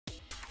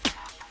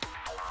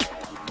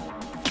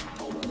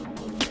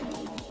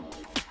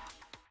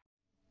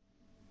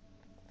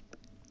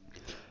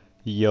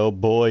Yo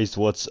boys,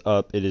 what's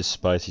up? It is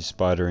Spicy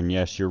Spider, and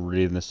yes, you're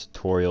reading this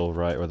tutorial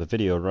right, or the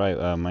video right.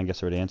 I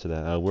guess I already answered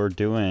that. We're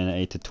doing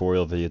a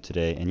tutorial video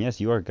today, and yes,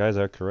 guys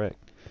are correct.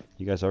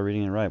 You guys are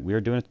reading it right. We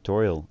are doing a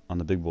tutorial on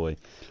the big boy.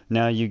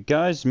 Now, you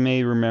guys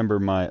may remember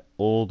my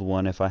old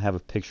one. If I have a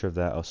picture of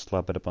that, I'll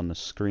slap it up on the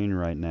screen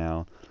right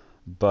now.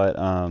 But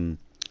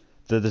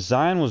the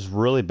design was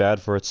really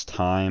bad for its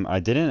time.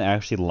 I didn't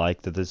actually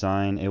like the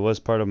design. It was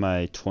part of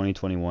my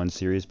 2021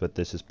 series, but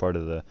this is part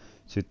of the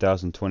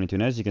 2022.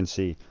 And as you can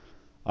see,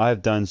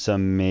 I've done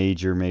some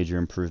major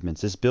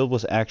improvements. This build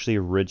was actually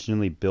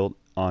originally built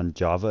on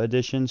Java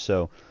Edition,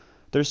 so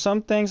there's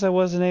some things I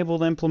wasn't able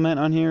to implement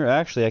on here.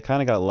 Actually, I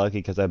kind of got lucky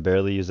because I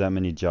barely used that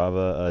many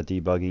Java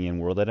debugging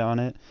and world edit on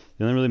it.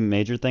 The only really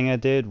major thing I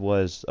did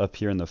was up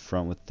here in the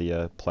front with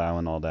the plow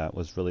and all that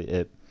was really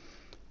it.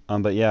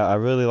 But yeah, I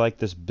really like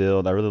this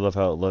build. I really love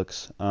how it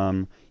looks.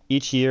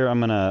 Each year I'm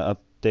gonna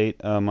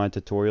update my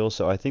tutorial.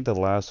 So I think the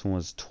last one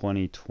was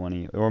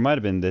 2020, or it might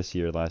have been this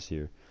year, last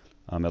year,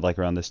 at like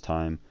around this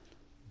time.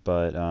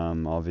 But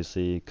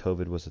obviously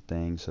COVID was a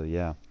thing, so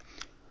yeah.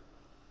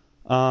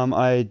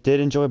 I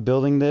did enjoy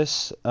building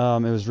this. It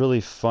was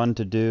really fun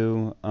to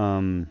do.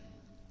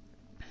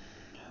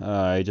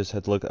 I just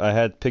had to look. I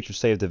had pictures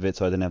saved of it,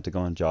 so I didn't have to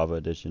go on Java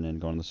Edition and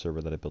go on the server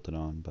that I built it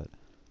on. But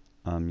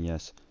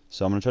yes.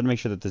 So I'm going to try to make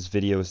sure that this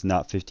video is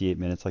not 58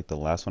 minutes like the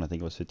last one. I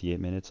think it was 58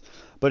 minutes.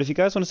 But if you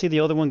guys want to see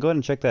the other one, go ahead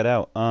and check that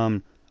out. I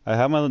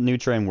have my new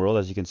train world,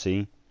 as you can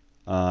see.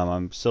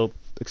 I'm still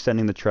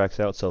extending the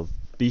tracks out, so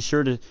be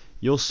sure to,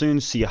 you'll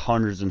soon see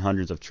hundreds and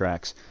hundreds of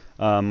tracks.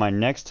 My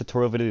next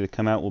tutorial video to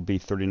come out will be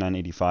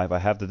 3985. I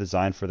have the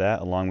design for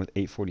that along with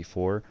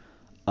 844.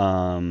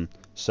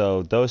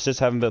 So those just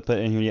haven't been put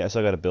in here yet. I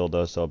still got to build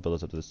those, so I'll build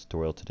those up to this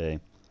tutorial today.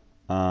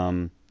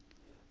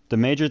 The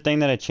major thing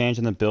that I changed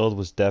in the build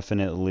was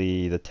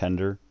definitely the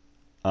tender.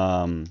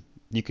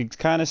 You could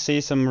kind of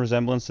see some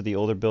resemblance to the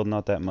older build,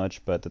 not that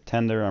much, but the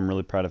tender, I'm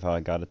really proud of how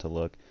I got it to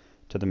look,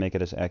 to make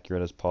it as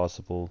accurate as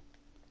possible.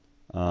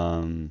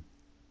 The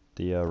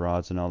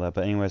rods and all that.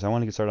 But anyways, I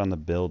want to get started on the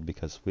build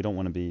because we don't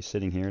want to be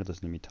sitting here listening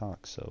to me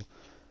talk. So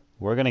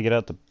we're going to get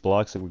out the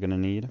blocks that we're going to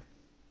need.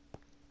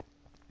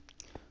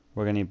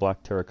 We're going to need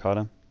black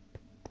terracotta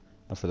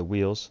for the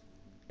wheels.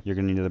 You're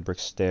going to need the brick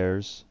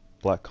stairs,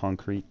 black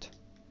concrete.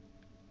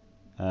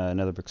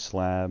 Another brick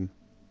slab,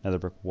 another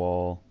brick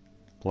wall,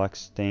 black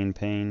stain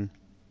pane,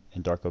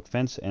 and dark oak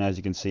fence. And as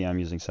you can see, I'm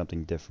using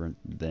something different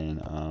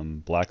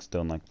than black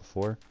stone like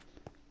before.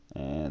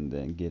 And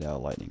then get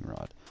out lightning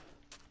rod.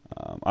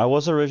 I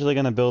was originally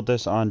going to build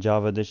this on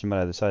Java Edition, but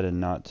I decided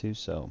not to.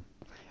 So,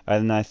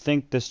 and I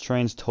think this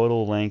train's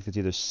total length is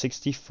either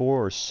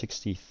 64 or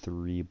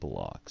 63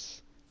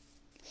 blocks.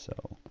 So,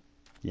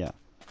 yeah.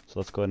 So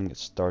let's go ahead and get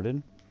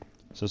started.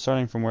 So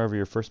starting from wherever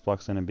your first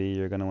block's going to be,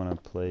 you're going to want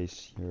to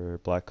place your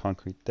black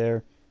concrete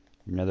there,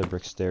 your nether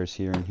brick stairs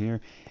here and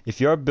here. If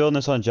you are building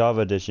this on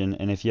Java Edition,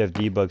 and if you have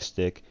debug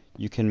stick,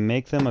 you can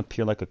make them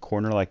appear like a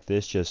corner like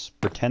this.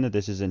 Just pretend that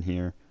this is in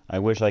here. I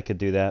wish I could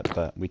do that,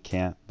 but we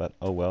can't, but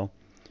oh well.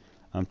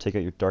 Take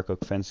out your dark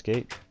oak fence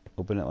gate,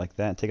 open it like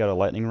that, take out a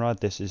lightning rod.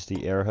 This is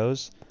the air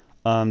hose.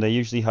 They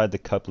usually hide the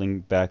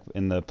coupling back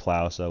in the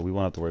plow, so we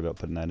won't have to worry about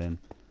putting that in.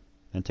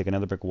 And take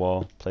another brick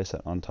wall, place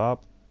that on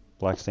top.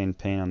 Black stained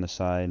paint on the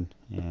side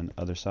and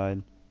other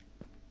side.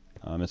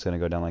 It's going to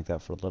go down like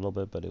that for a little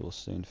bit, but it will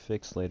soon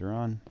fix later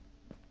on.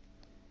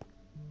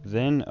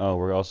 Then, oh,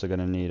 we're also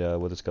going to need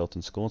with a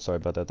skeleton skull. Sorry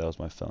about that, that was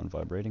my phone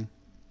vibrating.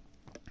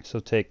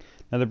 So take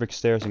another brick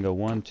stairs and go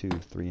 1, 2,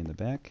 3 in the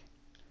back.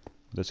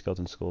 With a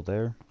skeleton skull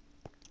there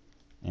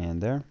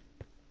and there.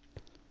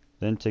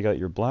 Then take out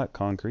your black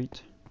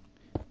concrete.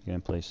 You're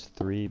going to place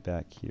 3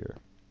 back here.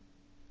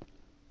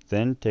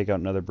 Then take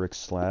out another brick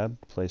slab,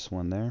 place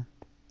 1 there.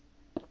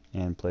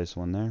 And place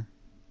 1 there.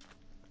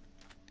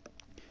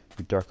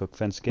 Your dark oak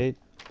fence gate,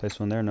 place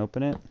 1 there and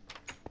open it.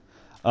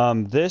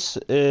 This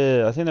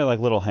is, I think they're like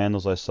little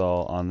handles I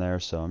saw on there,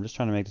 so I'm just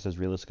trying to make this as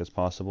realistic as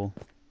possible.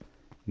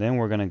 Then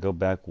we're going to go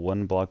back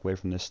 1 block away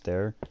from this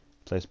stair,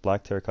 place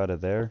black terracotta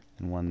there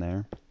and 1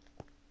 there.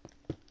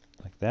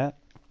 Like that.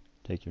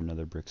 Take your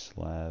nether brick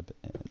slab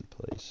and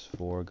place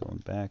 4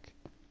 going back.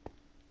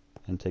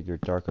 And take your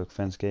dark oak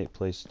fence gate,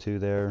 place 2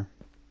 there,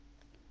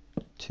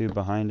 2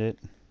 behind it.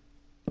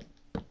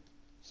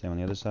 Same on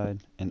the other side,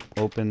 and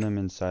open them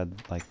inside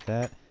like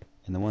that.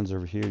 And the ones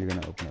over here, you're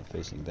going to open up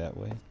facing that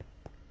way.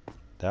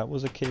 That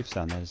was a cave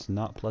sound. That is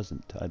not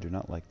pleasant. I do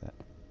not like that.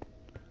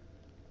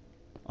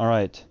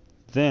 Alright,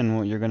 then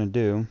what you're going to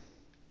do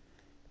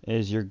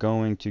is you're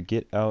going to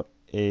get out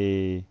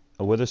a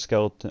wither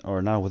skeleton,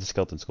 or not a wither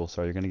skeleton skull,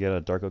 sorry. You're going to get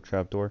a dark oak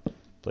trapdoor.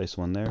 Place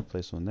 1 there,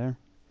 place 1 there.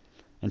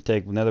 And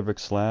take nether brick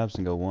slabs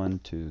and go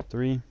 1, 2,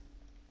 3.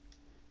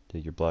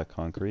 Take your black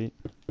concrete,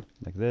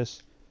 like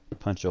this.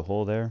 Punch a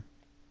hole there.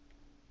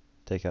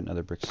 Take out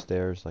another brick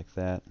stairs like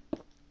that.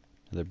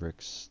 Another brick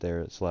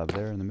slab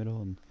there in the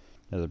middle. And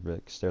another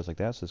brick stairs like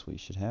that. So that's what you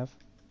should have.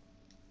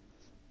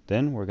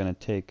 Then we're going to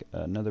take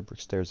another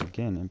brick stairs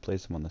again and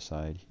place them on the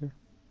side here.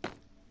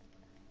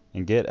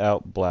 And get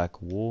out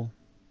black wool.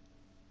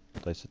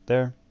 Place it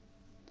there.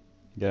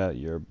 Get out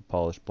your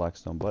polished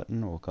blackstone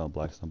button, or we'll call it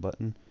blackstone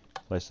button.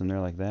 Place them there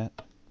like that.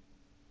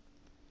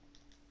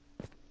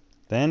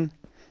 Then,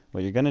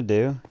 what you're gonna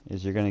do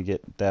is you're gonna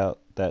get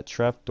that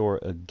trapdoor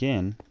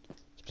again,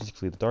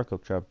 specifically the dark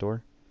oak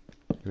trapdoor.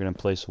 You're gonna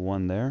place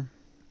one there.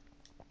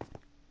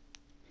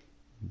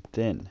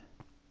 Then,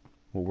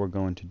 what we're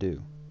going to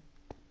do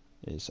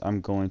is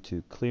I'm going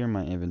to clear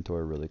my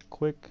inventory really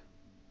quick,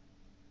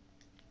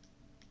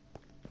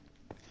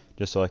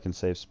 just so I can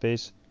save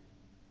space,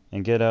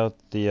 and get out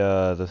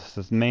the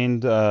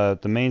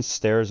main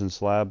stairs and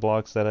slab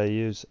blocks that I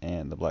use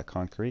and the black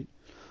concrete.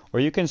 Or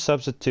you can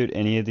substitute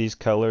any of these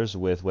colors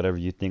with whatever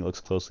you think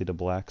looks closely to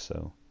black.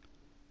 So,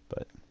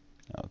 but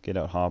I'll get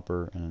out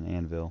hopper and an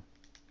anvil,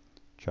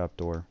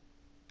 trapdoor,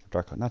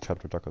 not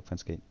trapdoor, dark oak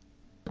fence gate.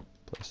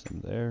 Place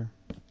them there.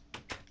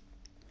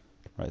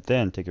 Right,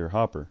 then take your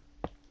hopper,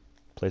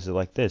 place it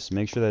like this.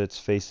 Make sure that it's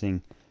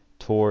facing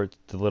toward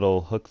the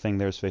little hook thing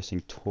there is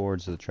facing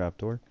towards the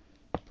trapdoor.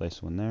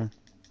 Place one there.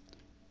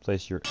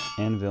 Place your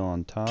anvil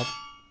on top,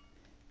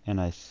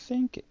 and I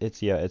think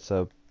it's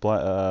a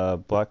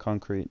black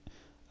concrete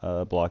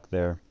block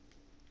there.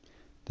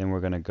 Then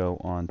we're gonna go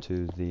on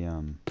to the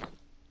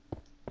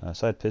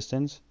side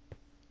pistons,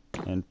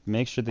 and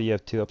make sure that you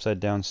have 2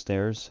 upside down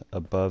stairs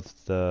above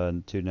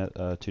the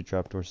 2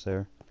 trapdoors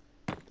there.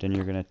 Then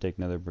you're gonna take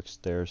another brick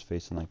stairs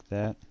facing like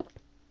that.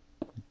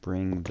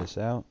 Bring this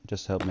out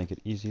just to help make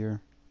it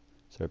easier.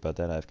 Sorry about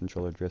that, I have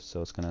controller drift,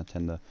 so it's gonna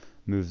tend to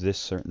move this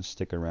certain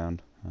stick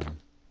around like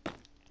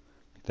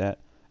that.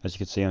 As you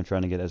can see, I'm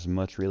trying to get as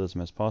much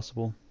realism as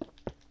possible.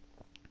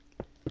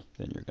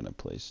 Then you're gonna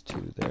place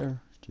 2 there,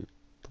 2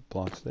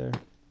 blocks there,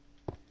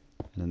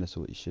 and then this is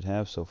what you should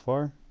have so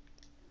far.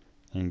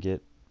 And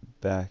get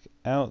back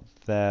out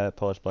that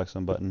polished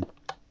blackstone button.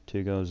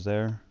 2 goes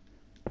there,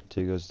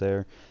 2 goes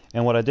there.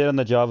 And what I did on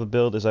the Java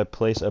build is I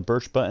placed a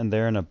birch button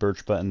there and a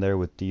birch button there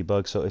with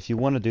debug. So if you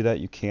want to do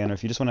that, you can, or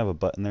if you just want to have a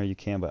button there, you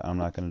can, but I'm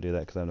not going to do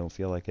that because I don't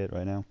feel like it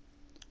right now.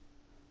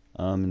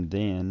 And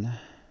then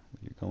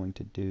what you're going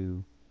to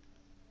do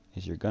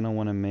is you're going to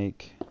want to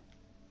make,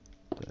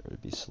 there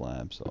would be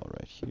slabs all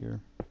right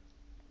here,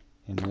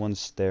 and 1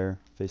 stair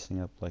facing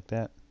up like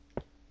that.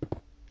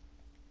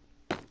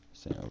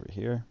 Same over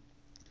here.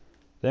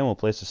 Then we'll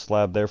place a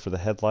slab there for the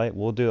headlight.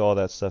 We'll do all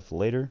that stuff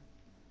later.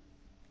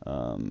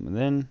 And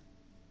then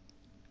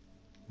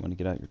you want to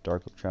get out your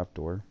dark oak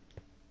trapdoor.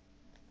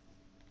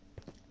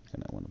 You're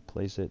going to want to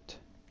place it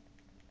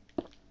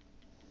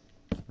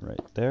right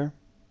there.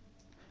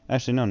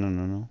 Actually,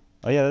 no.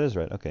 Oh yeah, that is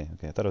right. Okay.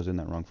 I thought I was doing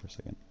that wrong for a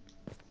second.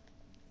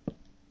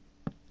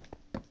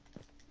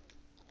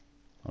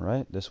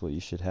 Alright, this is what you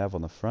should have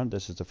on the front.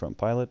 This is the front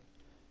pilot.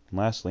 And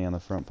lastly, on the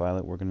front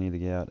pilot, we're going to need to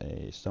get out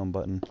a stone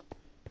button.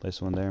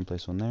 Place one there and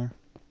place one there.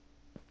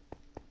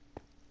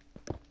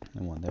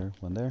 And one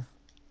there.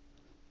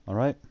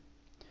 Alright,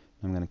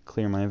 I'm going to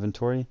clear my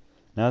inventory.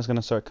 Now it's going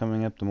to start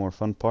coming up the more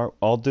fun part.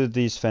 I'll do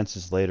these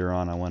fences later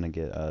on. I want to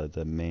get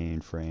the main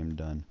frame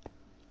done.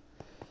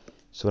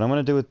 So what I'm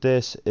going to do with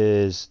this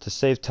is, to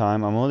save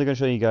time, I'm only going to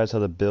show you guys how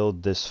to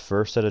build this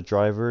first set of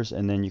drivers,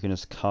 and then you can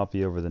just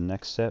copy over the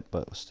next set.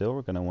 But still,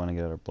 we're going to want to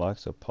get our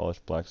blocks. So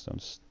polished blackstone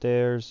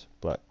stairs,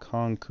 black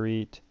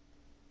concrete,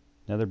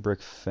 another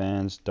brick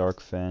fence, dark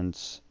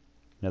fence,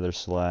 another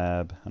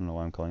slab. I don't know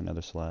why I'm calling it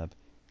another slab.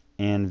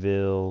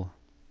 Anvil.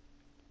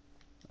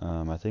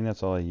 I think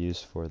that's all I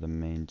use for the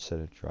main set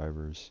of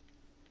drivers.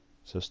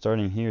 So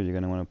starting here, you're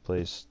going to want to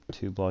place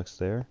 2 blocks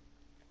there.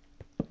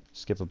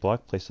 Skip a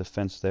block, place a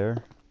fence there.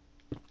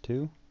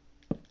 2.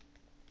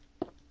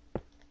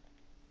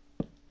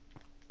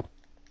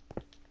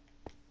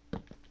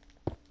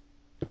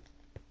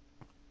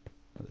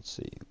 Let's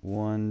see.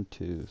 1,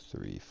 2,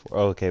 3, 4.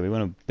 Oh, okay, we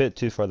went a bit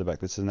too farther back.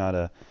 This is not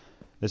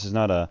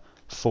a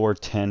 4,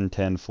 10,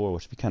 10, 4,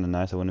 which would be kind of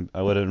nice.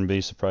 I wouldn't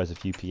be surprised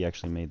if UP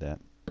actually made that.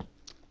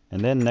 And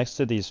then next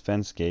to these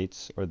fence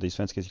gates, you're going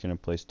to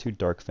place 2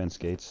 dark fence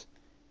gates.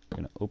 You're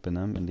going to open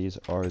them, and these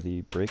are the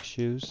brake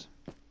shoes,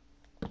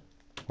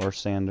 or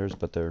sanders,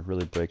 but they're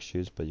really brake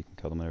shoes, but you can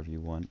call them whatever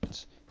you want.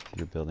 If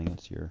you're building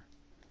it,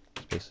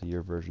 it's basically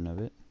your version of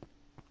it.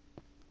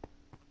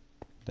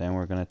 Then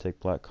we're going to take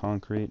black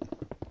concrete,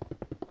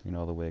 bring it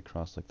all the way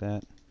across like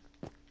that.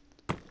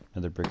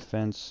 Another brick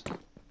fence.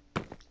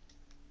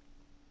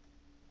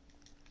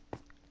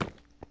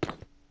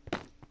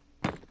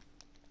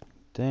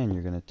 Then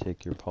you're going to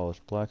take your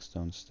polished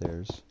blackstone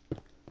stairs.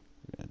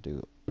 You're going to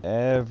do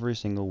every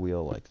single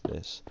wheel like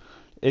this.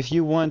 If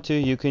you want to,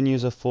 you can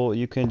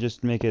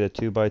just make it a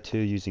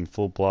 2x2 using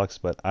full blocks,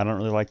 but I don't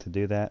really like to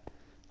do that.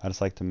 I just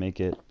like to make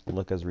it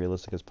look as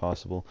realistic as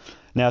possible.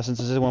 Now, since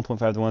this is a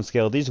 1.5 to 1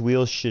 scale, these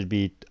wheels should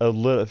be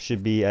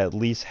at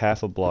least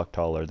half a block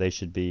taller. They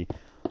should be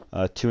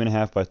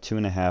 2.5 by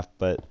 2.5,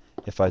 but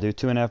if I do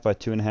 2.5 by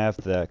 2.5,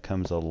 that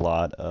comes a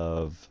lot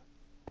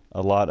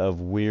of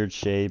weird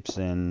shapes,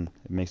 and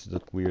it makes it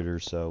look weirder,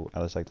 so I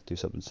just like to do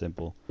something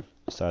simple.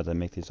 Besides, I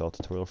make these all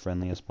tutorial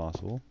friendly as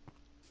possible.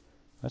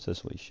 That's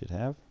just what you should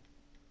have.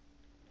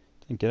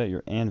 Then get out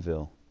your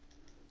anvil.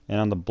 And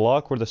on the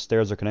block where the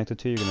stairs are connected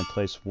to, you're going to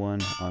place one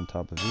on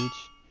top of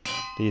each.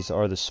 These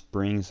are the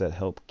springs that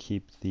help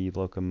keep the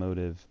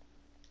locomotive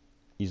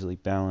easily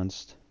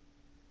balanced.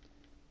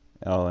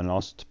 Oh, and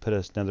also to put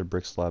another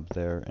brick slab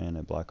there and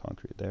a black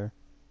concrete there.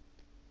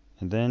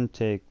 And then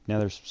take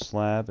another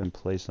slab and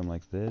place them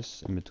like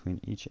this in between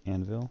each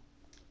anvil.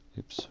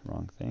 Oops,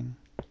 wrong thing.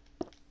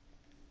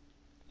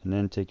 And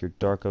then take your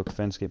dark oak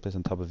fence gate, place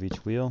on top of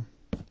each wheel.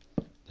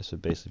 This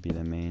would basically be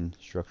the main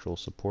structural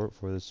support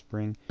for this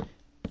spring.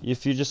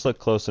 If you just look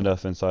close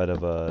enough inside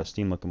of a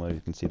steam locomotive,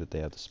 you can see that they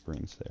have the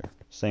springs there.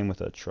 Same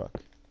with a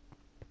truck.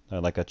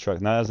 Like a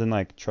truck, not as in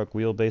like truck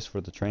wheelbase for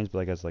the trains, but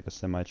like as like a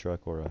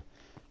semi-truck or a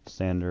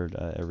standard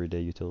everyday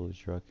utility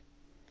truck.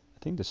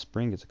 I think the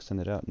spring gets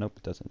extended out. Nope,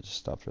 it doesn't. It just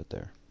stops right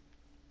there.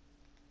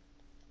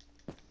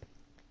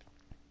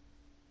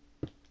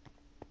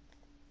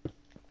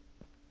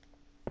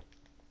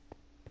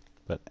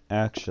 But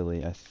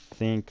actually, I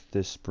think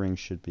this spring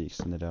should be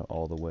extended out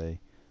all the way.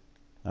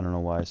 I don't know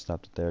why I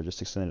stopped it there.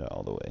 Just extend it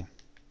all the way.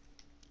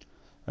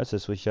 Alright, so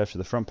switch after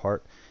the front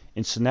part.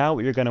 And so now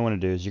what you're going to want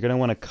to do is you're going to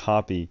want to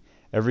copy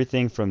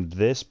everything from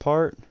this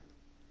part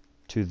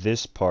to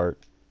this part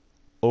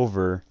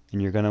over,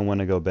 and you're going to want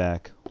to go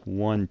back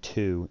 1,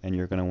 2, and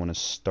you're going to want to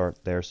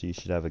start there, so you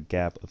should have a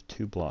gap of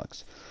 2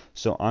 blocks.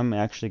 So I'm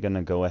actually going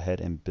to go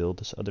ahead and build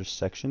this other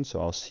section, so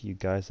I'll see you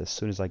guys as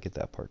soon as I get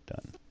that part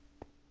done.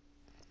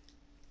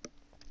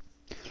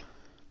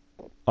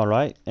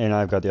 Alright, and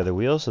I've got the other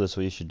wheel, so that's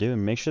what you should do.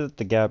 And make sure that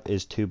the gap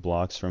is 2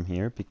 blocks from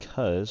here,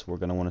 because we're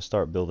going to want to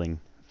start building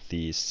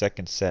the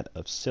second set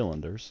of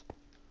cylinders.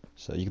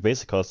 So you can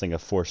basically call this thing a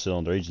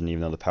 4-cylinder engine,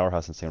 even though the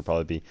powerhouse in this thing will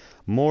probably be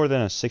more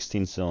than a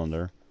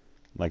 16-cylinder,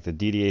 like the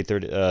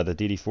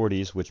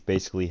DD40s, which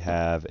basically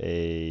have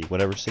a,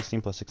 whatever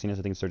 16 plus 16 is,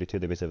 I think it's 32,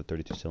 they basically have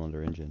a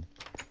 32-cylinder engine.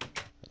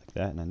 Like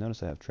that, and I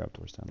notice I have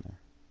trapdoors down there.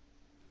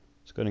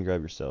 Let's go ahead and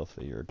grab yourself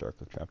your dark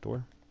oak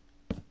trapdoor.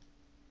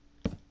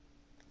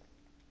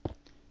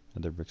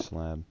 Another brick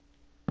slab.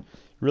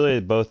 Really,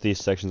 both these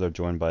sections are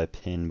joined by a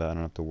pin, but I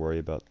don't have to worry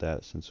about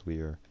that since we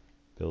are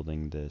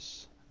building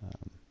this.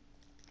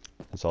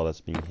 That's all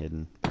that's being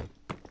hidden.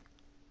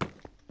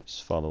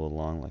 Just follow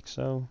along like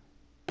so.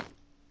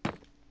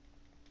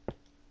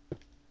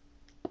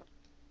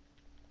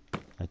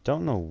 I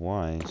don't know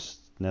why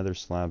nether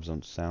slabs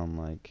don't sound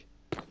like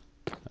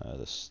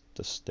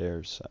the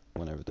stairs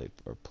whenever they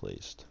are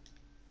placed.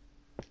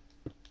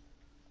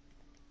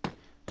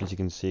 As you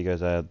can see,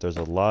 guys, there's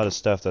a lot of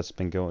stuff that's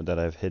been going that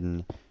I've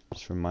hidden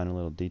just from minor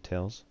little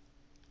details.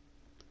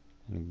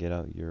 And get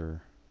out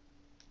your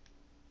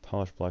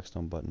polished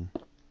blackstone button.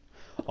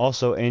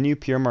 Also, a new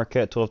Pure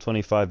Marquette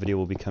 1225 video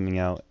will be coming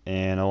out,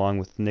 and along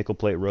with Nickel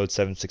Plate Road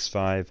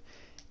 765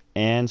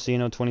 and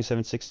CNO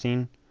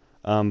 2716.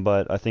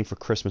 But I think for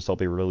Christmas I'll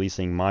be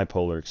releasing my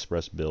Polar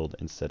Express build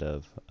instead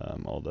of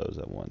all those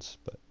at once.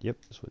 But yep,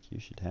 that's what you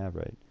should have,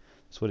 right?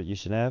 That's what you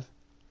should have.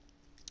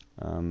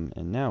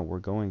 And now we're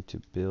going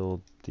to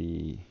build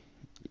the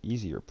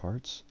easier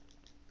parts.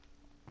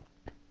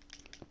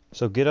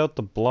 So get out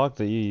the block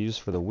that you use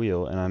for the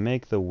wheel, and I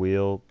make the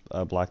wheel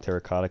black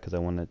terracotta because I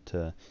want it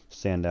to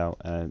stand out,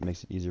 and it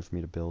makes it easier for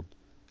me to build.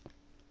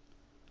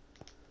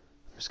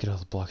 Just get all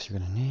the blocks you're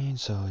going to need.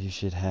 So you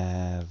should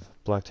have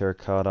black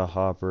terracotta,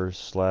 hopper,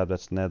 slab,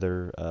 that's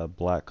nether,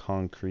 black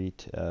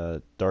concrete,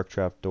 dark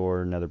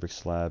trapdoor, nether brick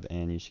slab,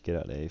 and you should get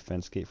out a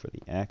fence gate for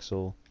the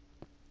axle,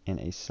 and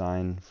a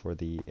sign for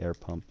the air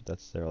pump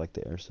that's there, like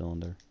the air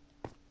cylinder.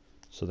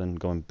 So then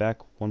going back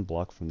 1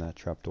 block from that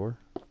trapdoor,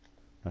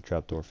 not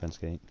trapdoor, fence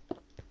gate,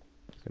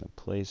 you're going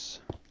to place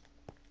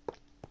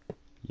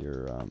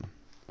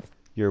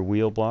your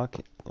wheel block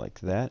like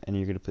that, and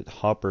you're going to put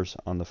hoppers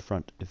on the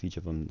front of each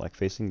of them, like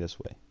facing this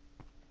way.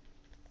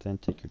 Then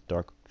take your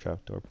dark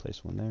trapdoor,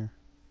 place one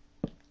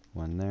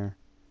there,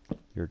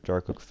 your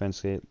dark oak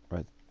fence gate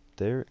right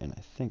there, and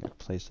I think I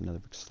placed another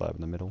brick slab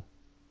in the middle.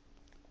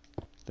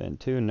 Then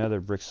 2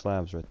 nether brick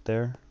slabs right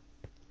there.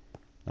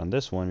 On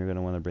this one, you're going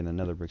to want to bring the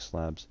nether brick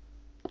slabs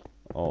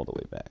all the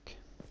way back.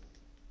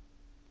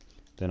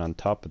 Then on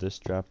top of this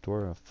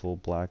trapdoor, a full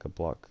black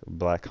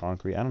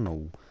concrete. I don't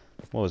know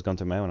what was going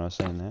through my head when I was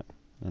saying that.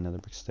 Another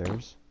brick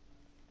stairs.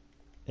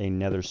 A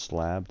nether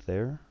slab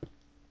there.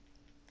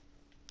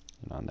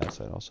 And on that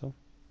side also.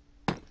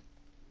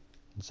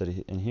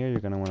 In here, you're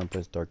going to want to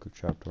place dark oak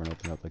trapdoor and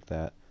open it up like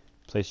that.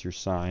 Place your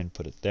sign,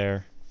 put it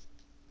there.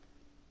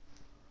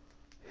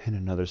 And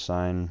another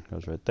sign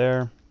goes right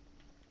there.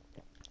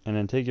 And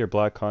then take your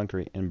black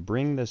concrete and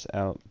bring this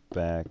out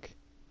back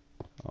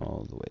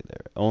all the way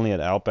there. Only at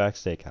Outback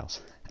Steakhouse.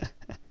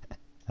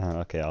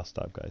 Okay, I'll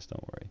stop, guys,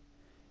 don't worry.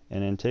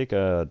 And then take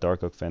a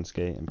dark oak fence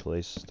gate and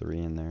place 3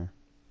 in there.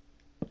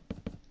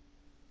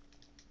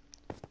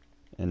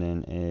 And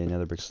then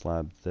another brick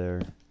slab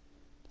there.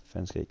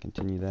 Fence gate,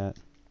 continue that.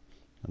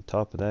 On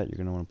top of that, you're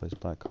going to want to place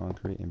black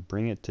concrete and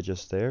bring it to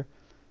just there.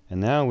 And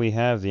now we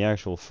have the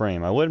actual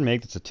frame. I would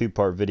make this a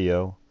 2-part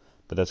video,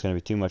 but that's going to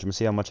be too much. I'm going to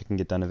see how much I can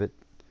get done of it,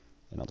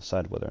 and I'll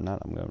decide whether or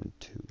not I'm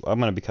going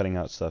to be cutting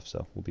out stuff,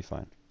 so we'll be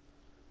fine.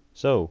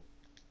 So,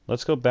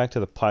 let's go back to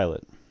the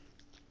pilot.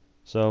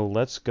 So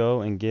let's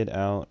go and get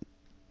out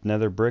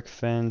nether brick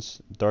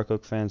fence, dark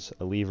oak fence,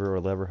 a lever or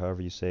lever,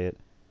 however you say it,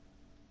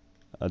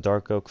 a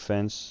dark oak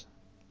fence,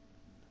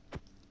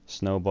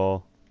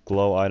 snowball,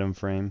 glow item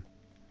frame.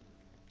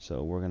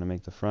 So we're gonna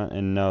make the front,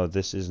 and no,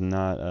 this is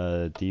not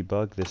a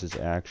debug, this is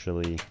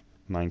actually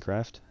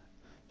Minecraft,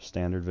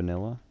 standard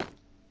vanilla.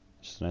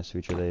 Just a nice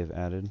feature they've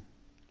added.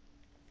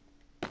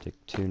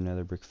 Take 2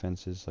 nether brick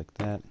fences like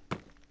that.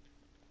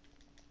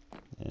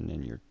 And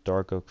then your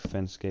dark oak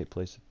fence gate,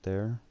 place it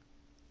there.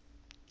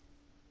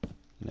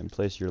 And then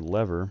place your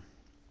lever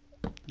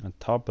on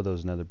top of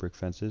those nether brick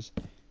fences.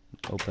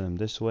 Open them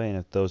this way, and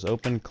if those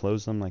open,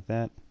 close them like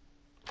that.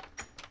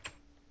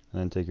 And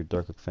then take your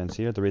dark oak fence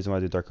here. The reason why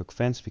I do dark oak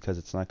fence, because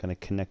it's not going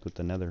to connect with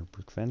the nether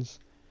brick fence.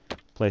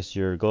 Place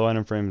your glow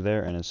item frame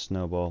there and a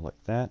snowball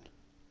like that.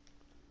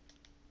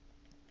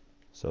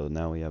 So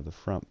now we have the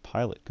front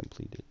pilot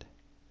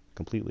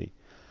completely.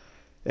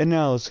 And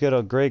now let's get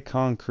a gray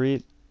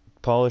concrete,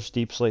 polished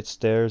deep slate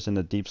stairs, and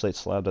the deep slate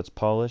slab that's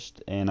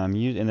polished. And I'm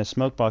using, and the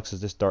smoke box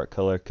is this dark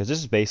color because this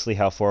is basically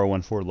how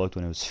 4014 looked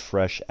when it was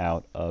fresh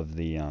out of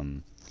the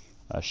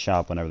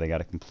shop whenever they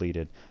got it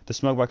completed. The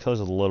smoke box color is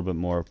a little bit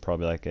more,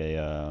 probably like a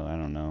I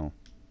don't know,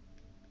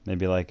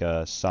 maybe like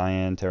a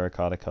cyan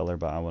terracotta color,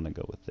 but I want to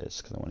go with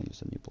this because I want to use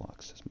the new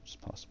blocks as much as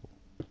possible.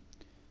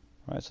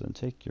 Alright, so then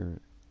take your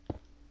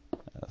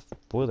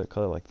boiler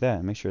color like that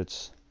and make sure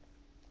it's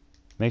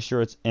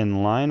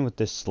in line with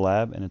this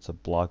slab and it's a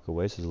block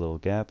away, so there's a little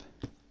gap.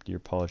 Do your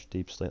polished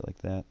deep slate like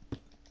that.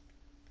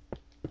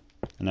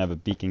 And I have a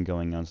beacon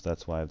going on, so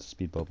that's why I have the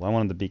speed bubble. I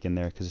wanted the beacon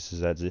there because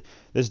this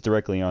is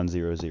directly on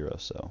 0, 0,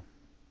 so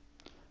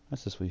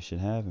that's just what you should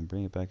have, and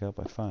bring it back up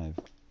by 5.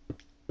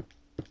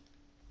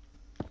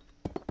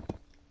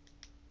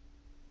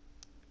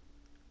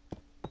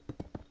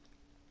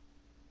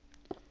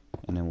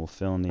 And then we'll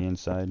fill in the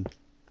inside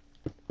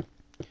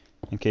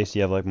in case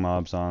you have like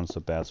mobs on, so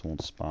bats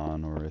won't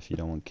spawn, or if you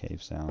don't want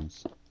cave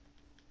sounds.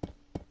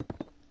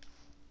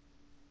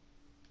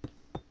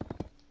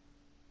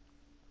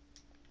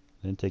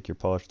 Then take your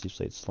polished deep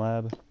slate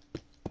slab,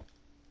 like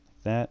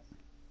that.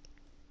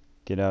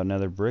 Get out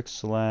another brick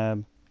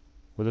slab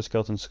with a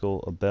skeleton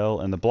skull, a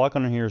bell, and the block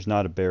under here is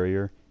not a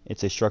barrier.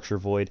 It's a structure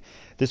void.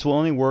 This will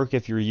only work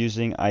if you're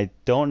using, I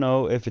don't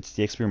know if it's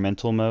the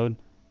experimental mode,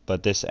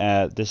 but this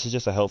is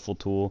just a helpful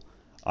tool.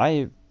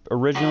 I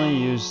originally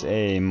used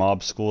a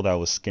mob skull that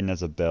was skinned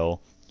as a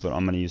bell, but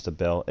I'm going to use the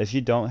bell. If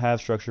you don't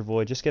have structure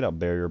void, just get out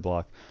barrier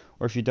block.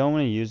 Or if you don't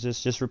want to use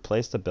this, just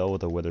replace the bell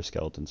with a wither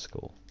skeleton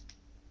skull.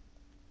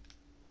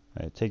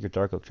 Alright, take your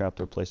dark oak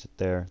trapdoor, place it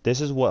there. This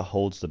is what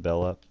holds the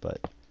bell up, but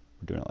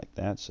we're doing it like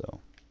that,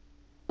 so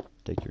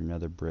take your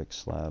nether brick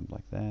slab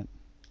like that.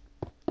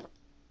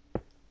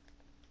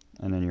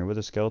 And then your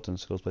wither skeleton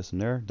skulls, place them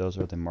there. Those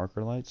are the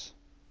marker lights.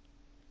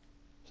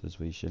 This is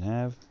what you should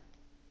have.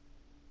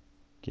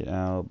 Get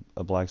out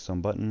a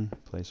blackstone button,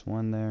 place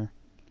one there,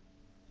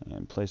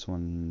 and place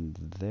one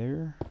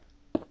there.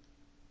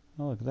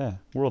 Oh, look at that.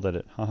 World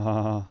edit. Ha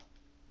ha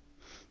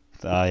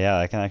ha. Yeah,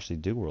 I can actually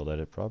do world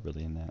edit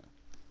properly in that.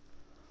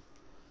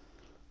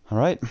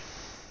 Alright,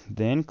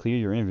 then clear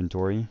your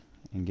inventory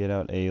and get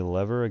out a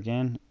lever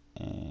again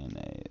and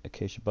a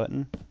acacia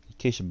button.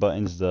 Acacia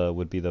buttons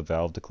would be the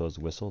valve to close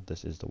the whistle.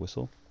 This is the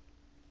whistle.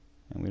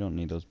 And we don't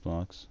need those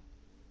blocks.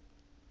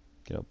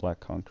 Get out black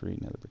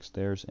concrete, nether brick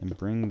stairs, and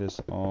bring this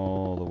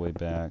all the way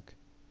back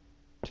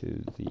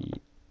to the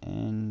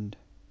end.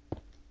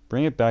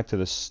 Bring it back to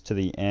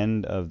the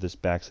end of this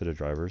back set of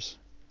drivers.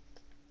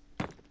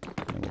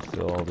 And we'll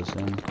fill all this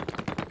in.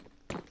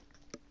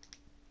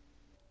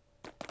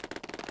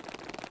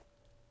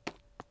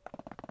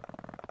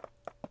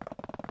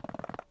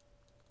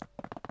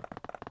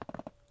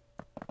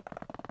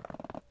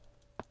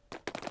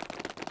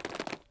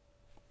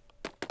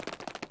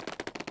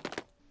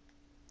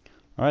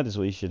 Alright, this is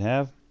what you should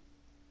have.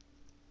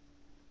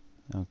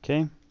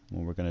 Okay,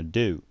 what we're going to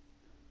do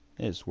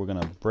is we're going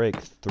to break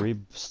 3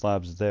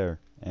 slabs there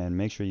and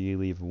make sure you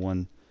leave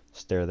 1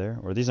 stair there.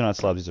 Or these are not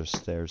slabs, these are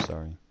stairs,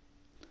 sorry.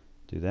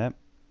 Do that.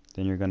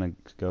 Then you're going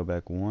to go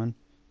back 1,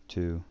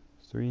 2,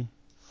 3,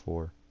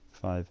 4,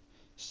 5,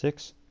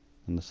 6.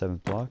 On the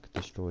 7th block,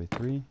 destroy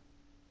 3.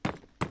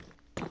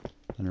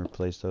 And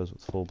replace those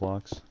with full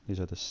blocks. These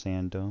are the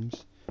sand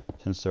domes.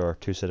 Since there are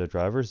 2 set of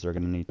drivers, they're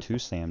going to need 2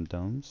 sand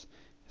domes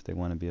if they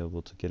want to be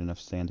able to get enough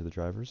sand to the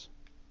drivers.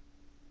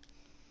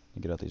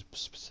 Get out these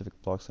specific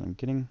blocks that I'm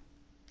getting.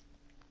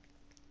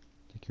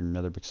 Take your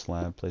nether brick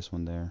slab, place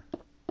 1 there,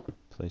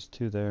 place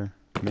 2 there.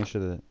 Make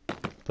sure that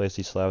place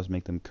these slabs,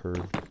 make them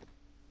curved.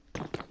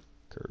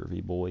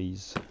 Curvy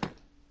boys.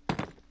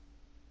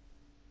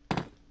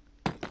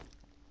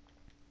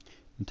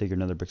 And take your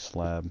nether brick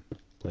slab,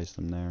 place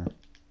them there.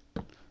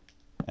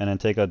 And then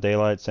take out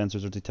daylight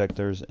sensors or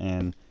detectors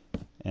and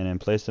then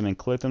place them and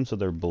click them so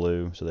they're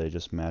blue, so they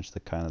just match the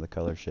kind of the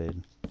color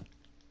shade.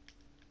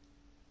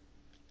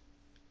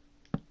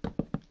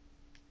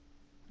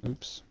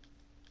 Oops.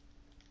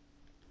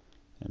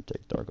 And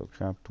take dark oak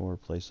trapdoor,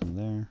 place them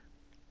there.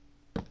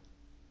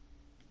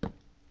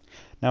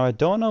 Now I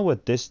don't know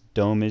what this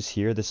dome is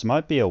here. This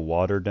might be a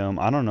water dome.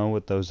 I don't know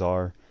what those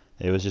are.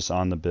 It was just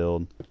on the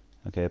build.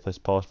 Okay, I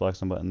placed polish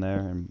blackstone button there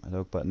and an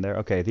oak button there.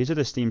 Okay, these are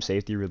the steam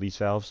safety release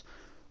valves.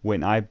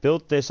 When I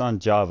built this on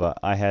Java,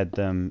 I had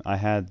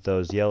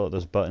those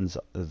those buttons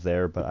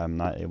there, but I'm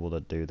not able to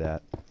do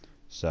that.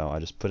 So I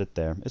just put it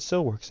there. It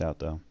still works out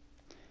though.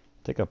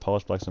 Take a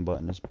polish blackstone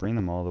button, just bring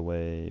them all the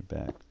way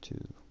back to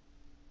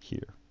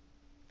here.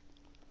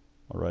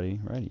 Alrighty,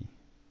 righty.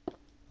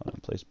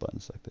 And place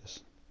buttons like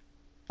this.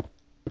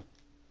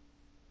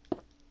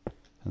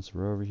 Since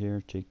we're over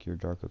here, take your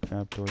dark oak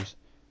trapdoors,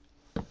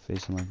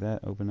 face them like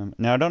that, open them.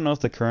 Now I don't know if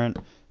the current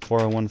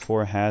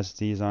 4014 has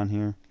these on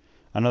here.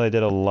 I know they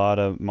did a lot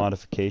of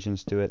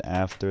modifications to it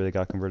after they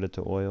got converted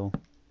to oil,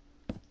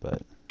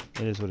 but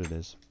it is what it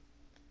is.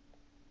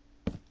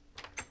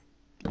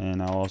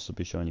 And I'll also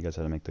be showing you guys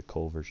how to make the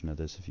coal version of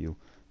this if you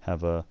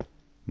have a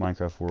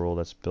Minecraft world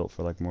that's built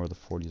for like more of the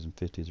 40s and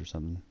 50s or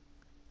something.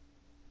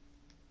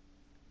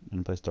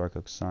 And place dark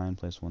oak sign,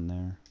 place one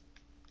there.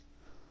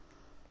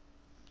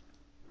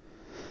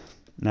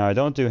 Now I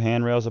don't do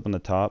handrails up on the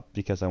top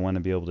because I want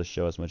to be able to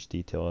show as much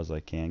detail as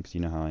I can, because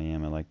you know how I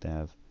am. I like to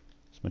have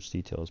as much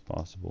detail as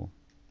possible.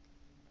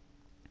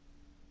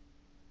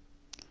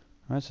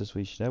 Alright, so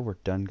we should have we're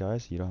done,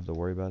 guys. You don't have to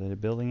worry about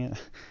it building it.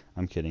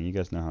 I'm kidding. You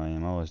guys know how I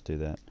am. I always do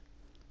that.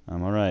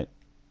 Alright.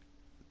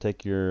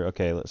 Take your...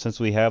 Okay, since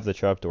we have the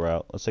trapdoor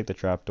out, let's take the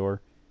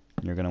trapdoor.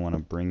 And you're going to want to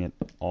bring it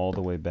all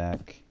the way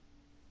back.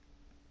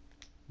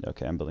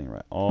 Okay, I'm building it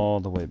right.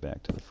 All the way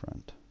back to the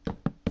front.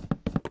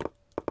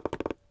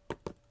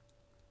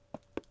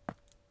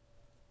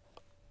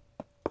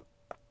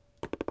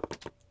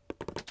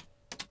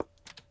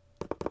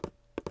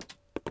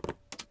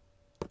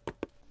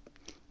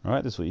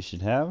 Alright, that's what you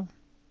should have.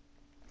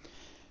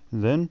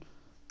 And then,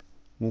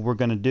 what we're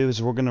going to do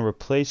is we're going to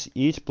replace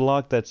each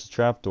block that's a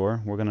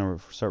trapdoor. We're going to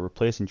start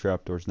replacing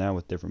trapdoors now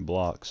with different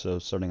blocks. So,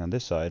 starting on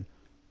this side,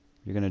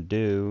 what you're going to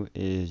do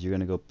is you're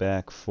going to go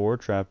back 4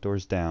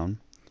 trapdoors down.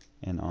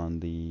 And on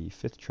the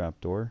 5th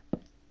trapdoor,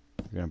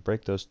 you're going to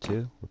break those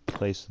 2,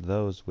 replace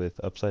those with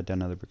upside down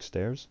nether brick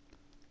stairs.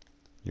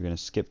 You're going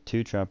to skip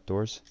 2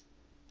 trapdoors,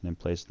 and then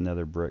place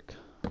nether brick,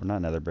 or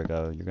not nether brick,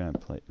 you're going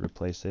to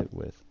replace it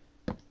with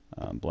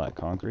black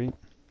concrete.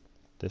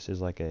 This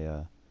is like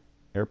a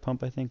air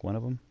pump, I think, one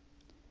of them.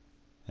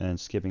 And then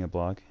skipping a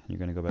block, you're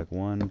going to go back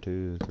 1,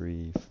 2,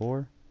 3,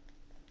 4.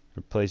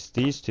 Replace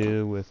these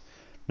 2 with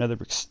nether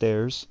brick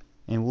stairs.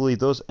 And we'll leave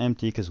those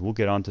empty because we'll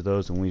get onto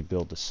those when we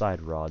build the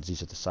side rods.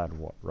 These are the side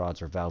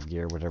rods or valve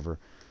gear, whatever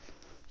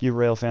you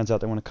rail fans out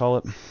there want to call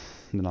it. And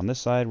then on this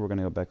side, we're going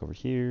to go back over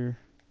here.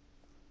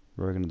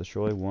 We're going to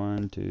destroy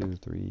 1, 2,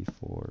 3,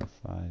 4,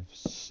 5,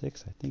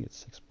 6. I think it's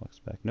 6 blocks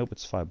back. Nope,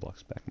 it's 5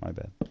 blocks back. My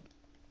bad.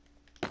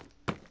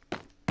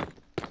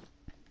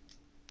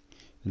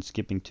 And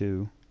skipping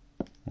 2.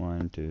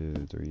 1,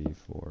 2, 3,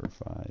 4,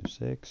 5,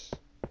 6.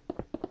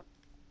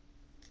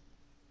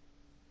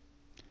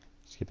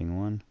 Skipping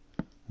 1.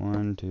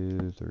 1,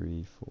 2,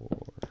 3, 4.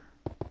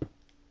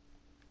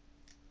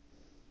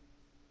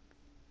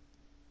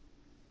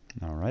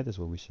 Alright, that's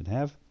what we should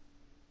have.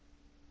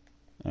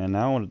 And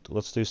now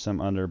let's do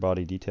some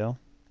underbody detail.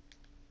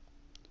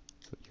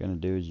 So what you're going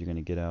to do is you're going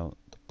to get out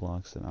the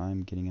blocks that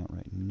I'm getting out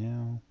right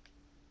now.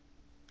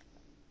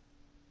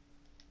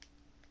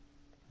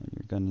 And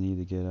you're going to need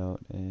to get out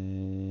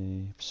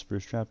a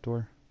spruce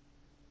trapdoor.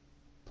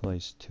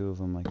 Place 2 of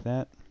them like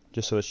that,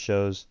 just so it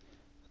shows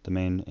the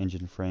main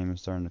engine frame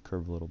is starting to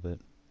curve a little bit.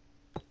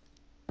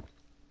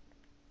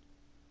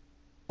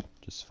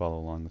 Just follow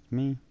along with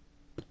me.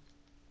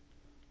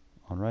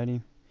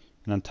 Alrighty.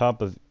 And on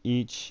top of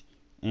each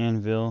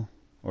anvil,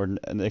 or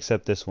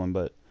except this one,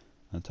 but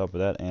on top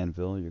of that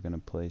anvil, you're going to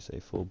place a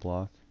full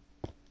block.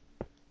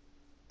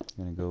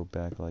 You're going to go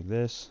back like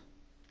this.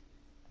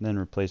 And then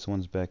replace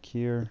ones back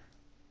here.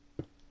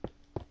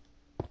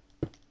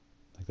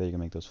 Like that, you can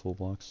make those full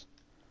blocks.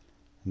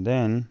 And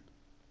then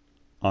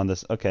on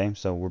this, okay,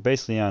 so we're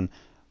basically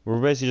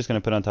just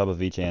going to put on top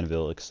of each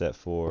anvil except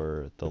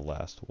for the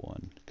last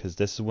one, because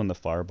this is when the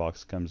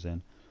firebox comes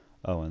in.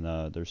 Oh,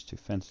 and there's 2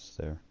 fences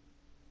there.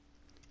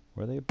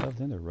 Where are they above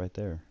them? They're right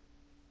there.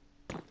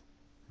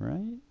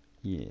 Right?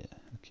 Yeah,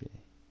 okay.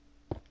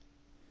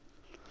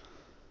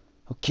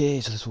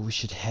 Okay, so that's what we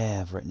should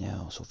have right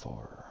now so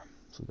far.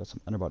 So we've got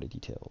some underbody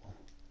detail.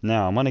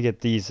 Now, I'm going to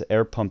get these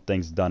air pump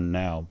things done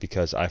now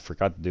because I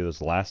forgot to do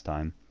this last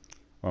time.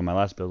 Or my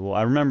last build. Well,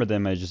 I remember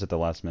them just at the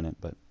last minute,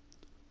 but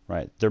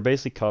right. They're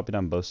basically copied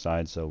on both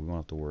sides, so we won't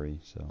have to worry.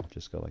 So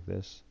just go like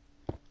this.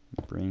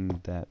 Bring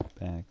that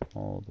back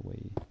all the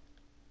way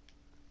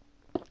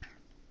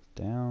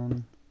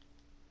down.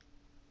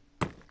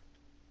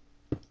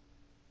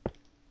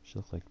 Should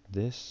look like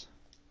this.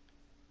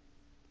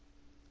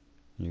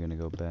 You're going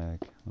to go back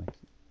like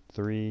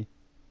 3.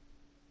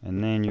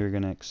 And then you're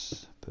going to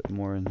put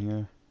more in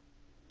here.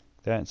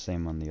 That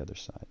same on the other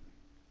side.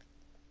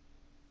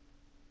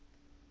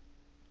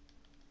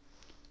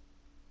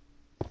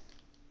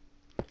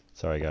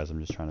 Sorry guys, I'm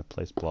just trying to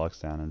place blocks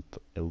down in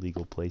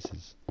illegal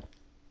places.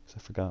 'Cause I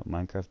forgot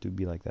Minecraft do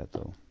be like that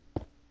though.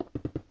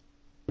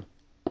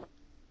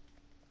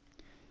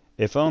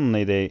 If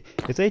only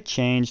if they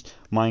changed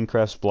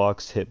Minecraft's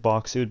blocks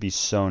hitbox, it would be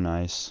so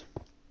nice.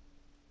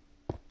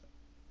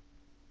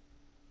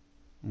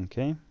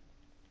 Okay.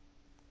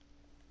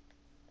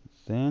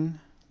 Then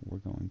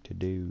what we're going to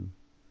do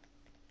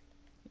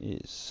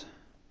is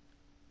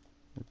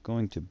we're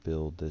going to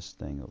build this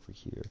thing over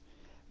here.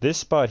 This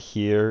spot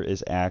here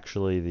is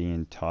actually the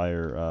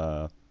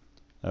entire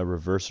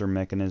reverser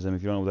mechanism.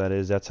 If you don't know what that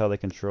is, that's how they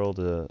control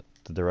the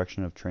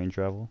direction of train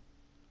travel.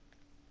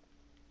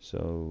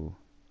 So,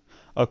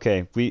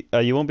 okay,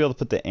 you won't be able to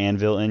put the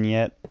anvil in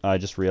yet. I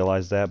just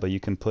realized that, but you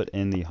can put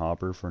in the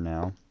hopper for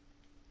now.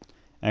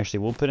 Actually,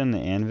 we'll put in the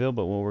anvil,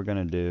 but what we're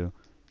gonna do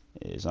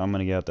is I'm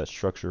gonna get out that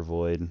structure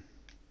void, and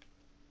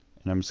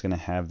I'm just gonna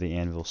have the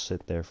anvil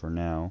sit there for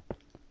now.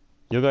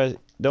 You guys,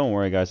 don't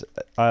worry, guys.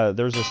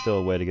 There's still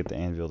a way to get the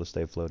anvil to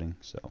stay floating.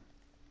 So,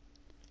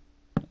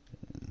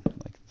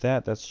 like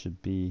that. That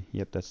should be.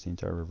 Yep, that's the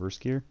entire reverse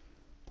gear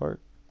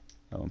part.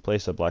 Oh, and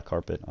place a black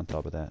carpet on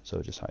top of that, so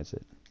it just hides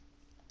it.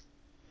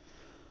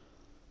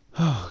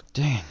 Oh,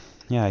 dang.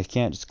 Yeah, I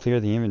can't just clear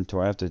the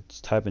inventory. I have to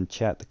just type in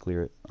chat to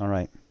clear it. All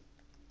right.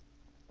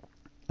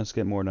 Let's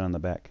get more done on the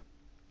back.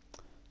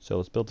 So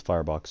let's build the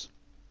firebox.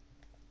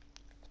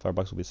 The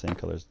firebox will be the same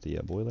color as the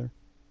boiler.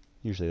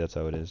 Usually that's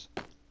how it is.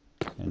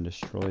 And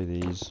destroy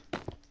these.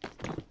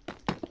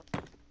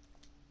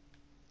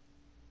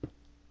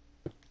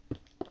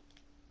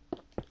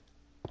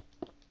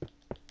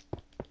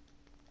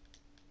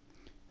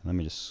 Let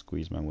me just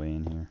squeeze my way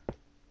in here.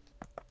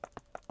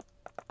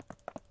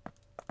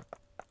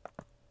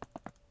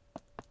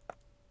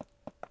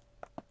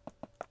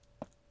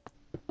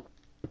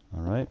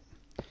 Alright.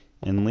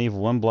 And leave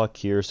one block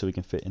here so we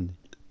can fit in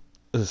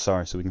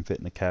so we can fit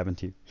in the cab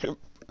interior.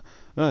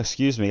 Oh,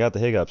 excuse me, got the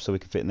hiccup, so we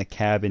can fit in the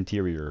cab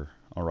interior.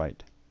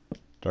 Alright.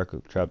 Dark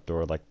oak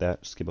trapdoor like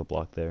that. Skip a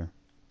block there.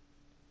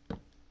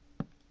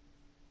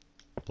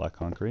 Black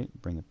concrete.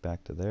 Bring it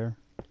back to there.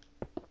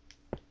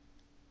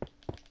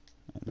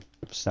 And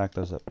stack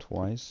those up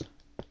twice.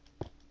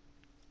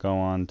 Go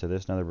on to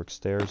this nether brick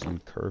stairs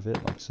and curve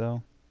it like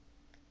so.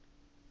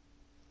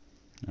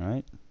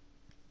 Alright.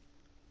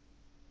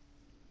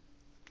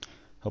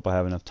 Hope I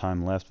have enough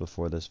time left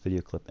before this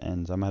video clip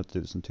ends. I'm going to have to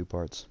do this in 2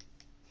 parts.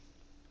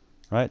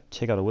 Alright,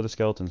 take out a wither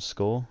skeleton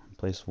skull.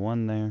 Place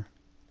one there.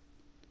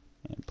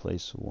 And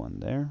place one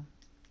there.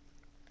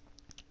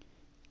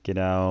 Get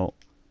out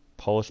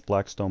polished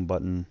blackstone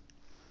button.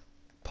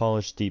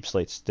 Polished deep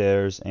slate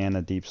stairs and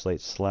a deep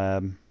slate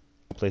slab.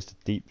 Place the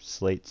deep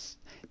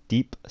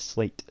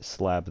slate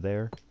slab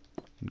there.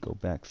 And go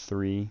back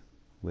 3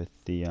 with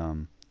the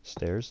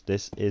stairs.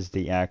 This is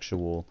the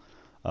actual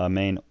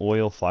main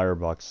oil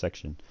firebox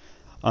section.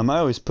 I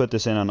always put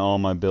this in on all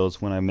my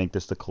builds when I make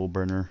this the coal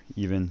burner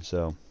even,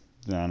 so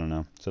I don't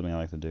know, something I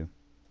like to do.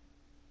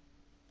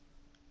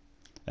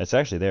 It's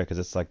actually there because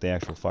it's like the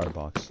actual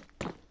firebox.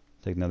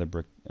 Take another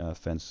brick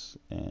fence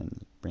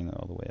and bring that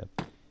all the way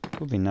up. It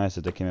would be nice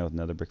if they came out with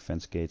another brick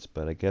fence gates,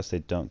 but I guess they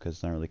don't because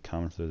it's not really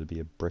common for there to be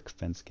a brick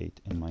fence gate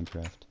in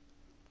Minecraft.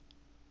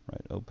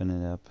 Right, open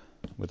it up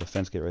with a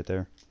fence gate right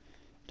there.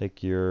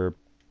 Take your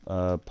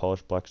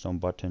polished blackstone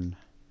button,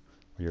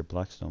 or your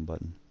blackstone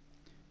button.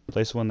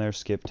 Place one there,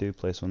 skip 2,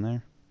 place one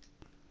there.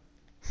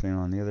 Same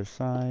on the other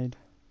side.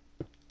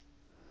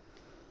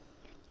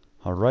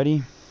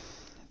 Alrighty,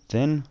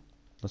 then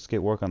let's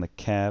get work on the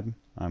cab.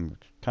 I'm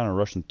kind of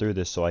rushing through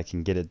this so I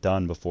can get it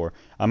done before.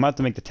 I'm about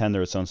to make the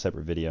tender its own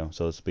separate video,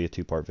 so this will be a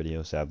 2-part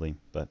video, sadly.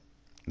 But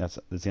that's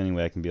the only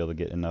way I can be able to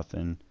get enough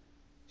in.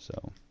 So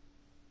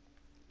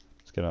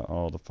let's get out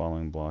all the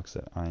following blocks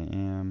that I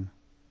am.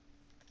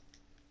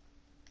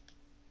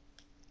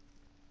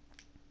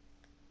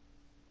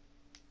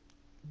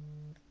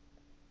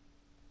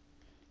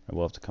 I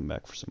will have to come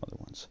back for some other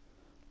ones.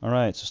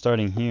 Alright, so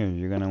starting here,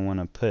 you're going to want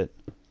to put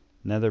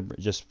nether,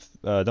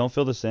 don't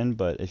fill this in,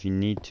 but if you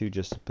need to,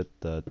 just put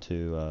the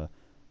 2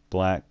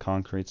 black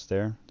concretes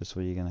there. This is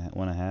what you're going to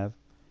want to have.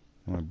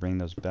 You want to bring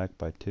those back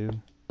by 2.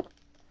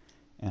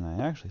 And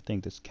I actually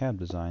think this cab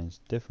design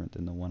is different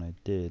than the one I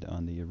did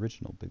on the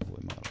original Big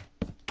Boy model.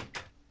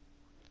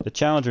 The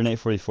Challenger and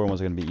 844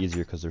 ones are going to be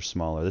easier because they're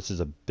smaller. This is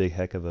a big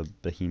heck of a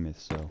behemoth,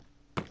 so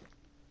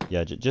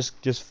yeah,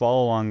 just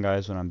follow along,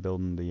 guys, when I'm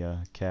building the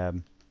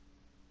cab.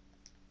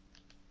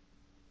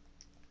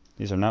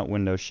 These are not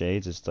window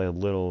shades. It's like a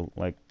little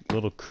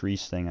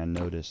crease thing I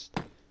noticed.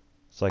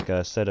 It's like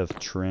a set of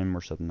trim or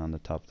something on the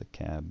top of the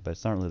cab, but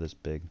it's not really this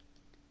big.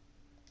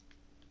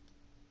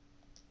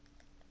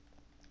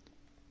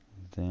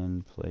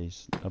 Then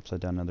place upside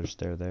down another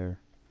stair there,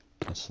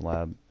 a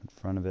slab in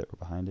front of it or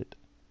behind it.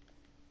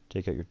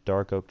 Take out your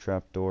dark oak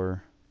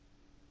trapdoor,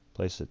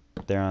 place it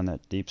there on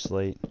that deep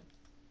slate,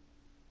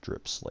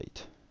 drip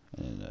slate,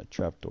 and a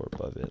trapdoor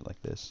above it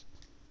like this.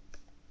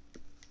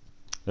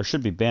 There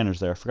should be banners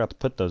there. I forgot to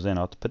put those in.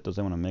 I'll have to put those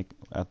in when I make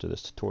after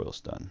this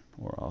tutorial's done,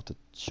 or I'll have to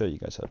show you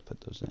guys how to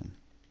put those in.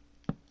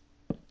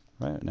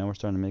 Right, now we're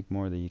starting to make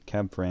more of the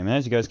cab frame. And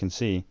as you guys can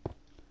see,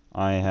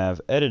 I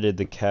have edited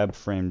the cab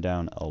frame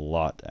down a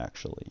lot,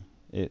 actually.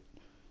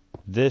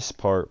 This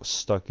part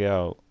stuck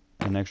out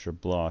an extra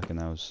block, and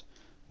that was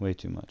way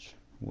too much.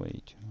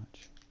 Way too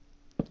much.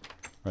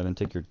 Right, then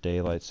take your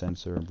daylight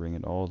sensor and bring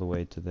it all the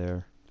way to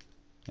there,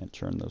 and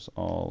turn those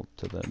all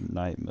to the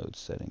night mode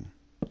setting.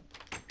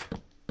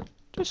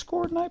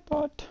 Discord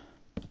Nightbot.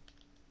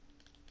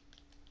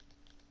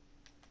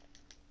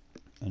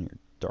 And your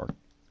dark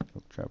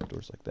oak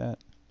trapdoors like that.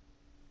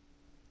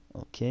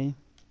 Okay.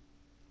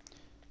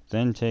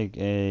 Then take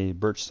a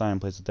birch sign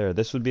and place it there.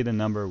 This would be the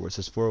number where it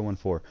says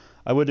 4014.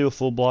 I would do a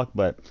full block,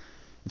 but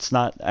it's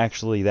not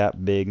actually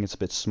that big. It's a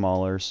bit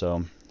smaller,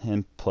 so,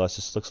 and plus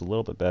this looks a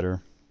little bit better.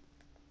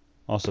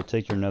 Also,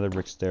 take your nether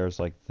brick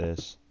stairs like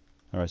this.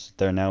 Alright, so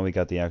there, now we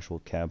got the actual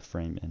cab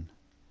frame in.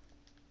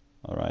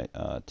 Alright,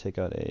 take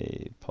out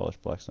a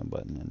polished blackstone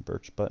button and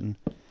birch button.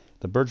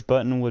 The birch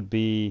button would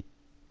be,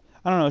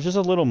 I don't know, it's just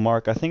a little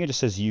mark. I think it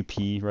just says UP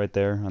right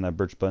there on that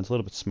birch button. It's a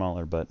little bit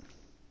smaller, but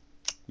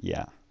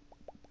yeah.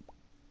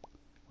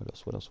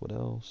 What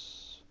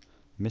else?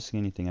 Missing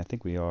anything? I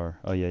think we are.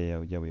 Oh, yeah,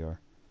 we are.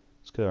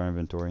 Let's go to our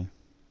inventory.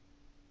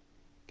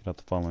 Get out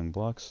the following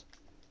blocks.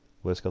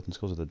 Wood skeleton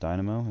skulls with a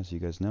dynamo. As you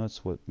guys know,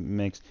 it's what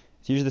makes,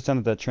 it's usually the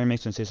sound that train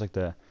makes when it says like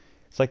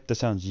it's like the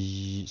sound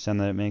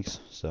that it makes.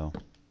 So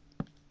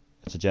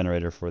it's a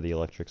generator for the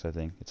electrics, I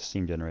think. It's a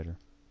steam generator.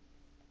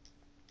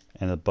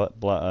 And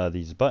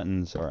these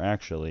buttons are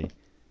actually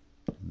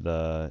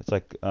it's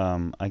like,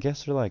 I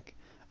guess they're like,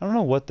 I don't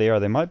know what they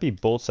are. They might be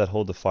bolts that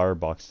hold the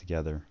firebox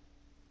together.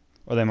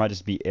 Or they might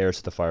just be air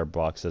so the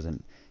firebox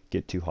doesn't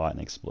get too hot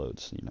and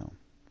explodes, you know.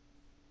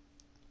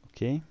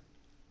 Okay.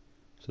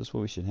 So that's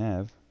what we should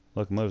have.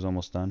 Locomotive's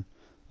almost done.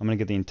 I'm going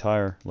to get the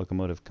entire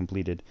locomotive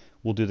completed.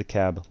 We'll do the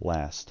cab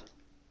last.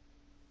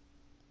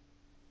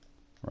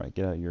 Alright,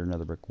 get out your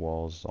nether brick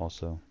walls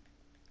also.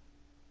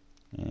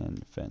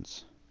 And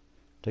fence.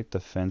 Take the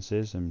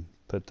fences and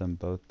put them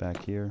both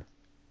back here.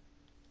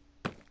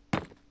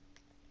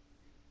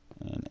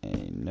 And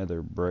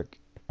another brick,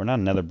 or not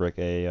another brick,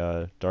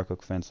 a dark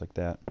oak fence like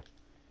that.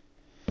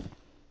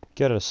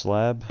 Get a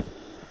slab,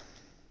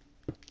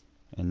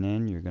 and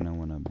then you're gonna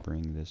want to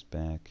bring this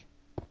back.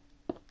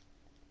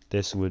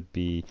 This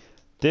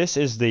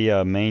is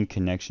the main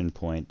connection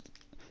point.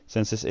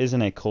 Since this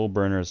isn't a coal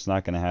burner, it's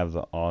not gonna have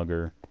the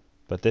auger,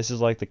 but this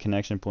is like the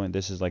connection point.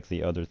 This is like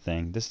the other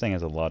thing. This thing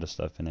has a lot of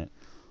stuff in it,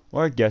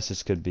 or I guess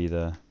this could be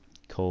the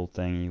coal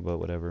thingy, but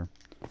whatever.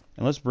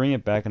 And let's bring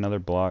it back another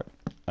block.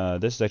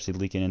 This is actually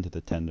leaking into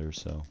the tender,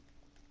 so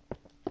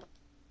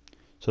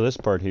this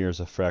part here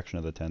is a fraction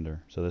of the tender.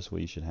 So this is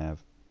what you should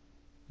have.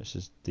 This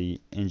is the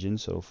engine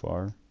so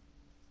far.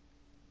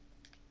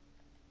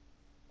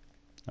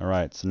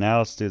 Alright, so now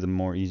let's do the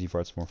more easy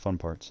parts, more fun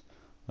parts.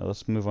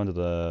 Let's move on to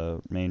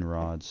the main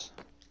rods.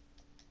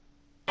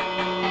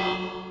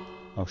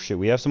 Oh shit,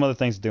 we have some other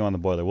things to do on the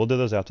boiler. We'll do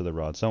those after the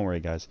rods. Don't worry,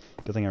 guys.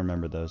 Good thing I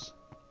remembered those.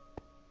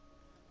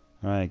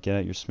 Alright, get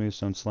out your smooth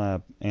stone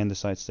slab and the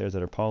side stairs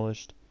that are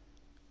polished.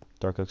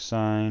 Dark oak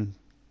sign,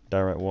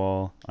 diorite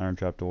wall, iron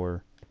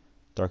trapdoor,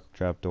 dark oak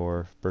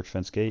trapdoor, birch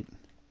fence gate.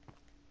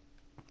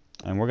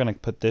 And we're going to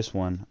put this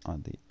one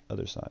on the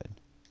other side.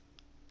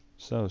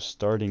 So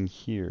starting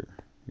here,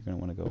 you're going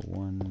to want to go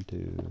 1,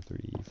 2,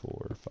 3,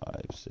 4,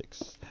 5, 6,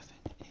 7,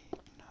 8,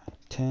 9,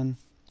 10.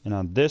 And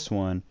on this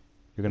one,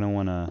 you're going to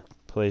want to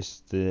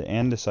place the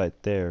andesite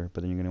there,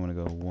 but then you're going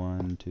to want to go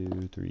 1,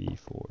 2, 3,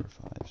 4,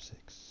 5,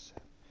 6,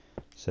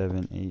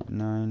 7, 8,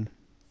 9.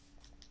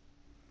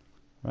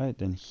 Right,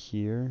 then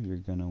here you're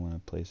going to want to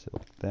place it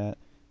like that.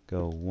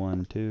 Go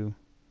 1, 2,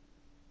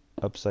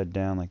 upside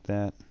down like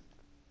that.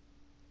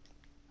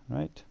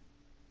 Right,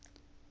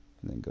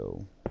 and then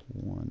go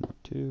 1,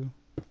 2.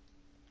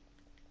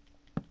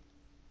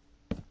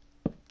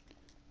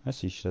 I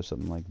see you should have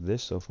something like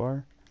this so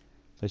far.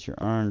 Place your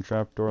iron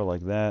trapdoor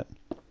like that.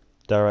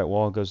 Diorite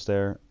wall goes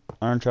there.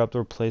 Iron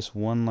trapdoor, place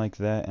one like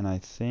that, and I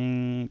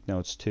think, no,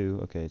 it's 2.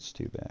 Okay, it's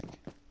 2 back.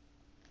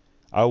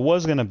 I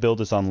was going to build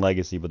this on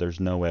Legacy, but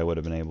there's no way I would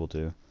have been able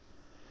to.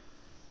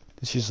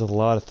 This uses a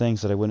lot of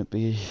things that that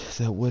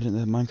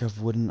Minecraft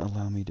wouldn't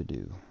allow me to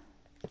do.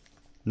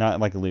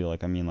 Not like illegal,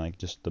 like I mean like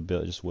just the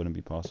build just wouldn't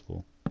be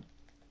possible.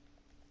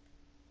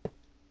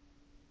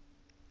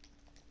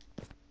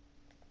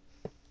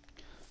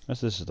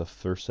 So this is the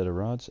first set of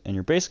rods, and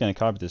you're basically going to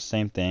copy the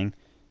same thing,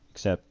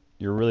 except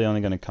you're really only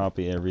going to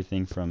copy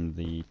everything from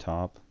the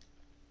top.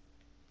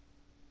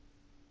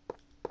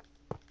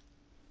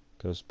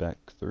 Goes back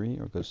 3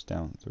 or goes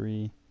down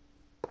 3.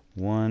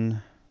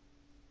 1,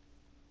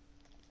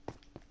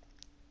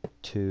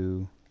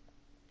 2,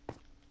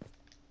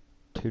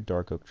 2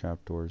 dark oak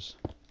trapdoors.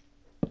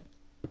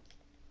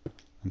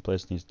 I'm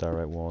placing these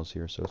diorite walls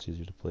here so it's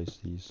easier to place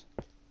these.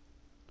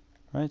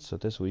 Right, so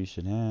this is what you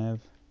should have.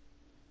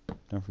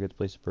 Don't forget to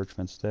place the birch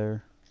fence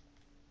there.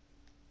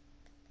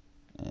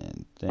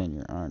 And then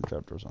your iron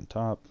trapdoors on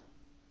top.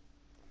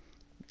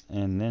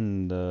 And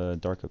then the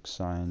dark oak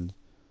sign.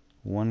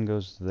 One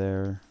goes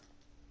there.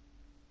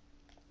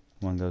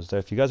 One goes there.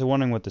 If you guys are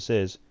wondering what this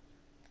is,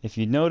 if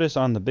you notice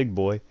on the big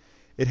boy,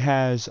 it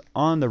has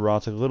on the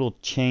rods a little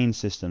chain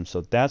system.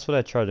 So that's what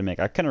I tried to make.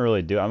 I couldn't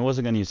really do it. I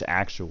wasn't going to use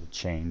actual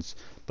chains,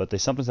 but they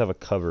sometimes have a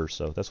cover,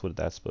 so that's what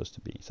that's supposed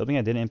to be. Something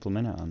I didn't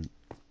implement it on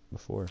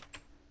before.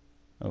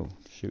 Oh,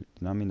 shoot.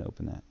 Did not mean to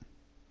open that.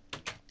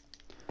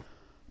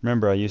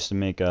 Remember, I used to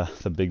make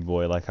the big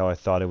boy like how I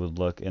thought it would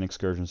look in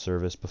excursion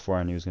service before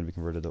I knew it was going to be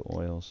converted to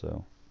oil,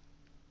 so.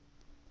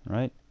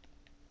 Alright.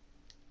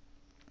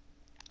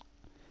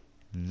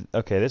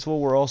 Okay, this is what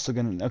we're also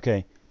going to...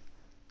 Okay.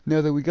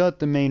 Now that we got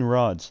the main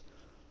rods.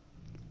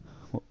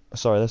 Well,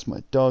 sorry, that's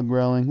my dog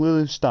growling.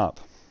 Lulu, stop.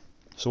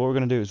 So what we're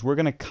going to do is we're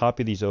going to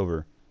copy these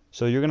over.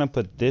 So you're going to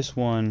put this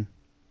one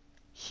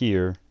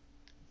here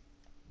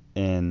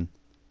and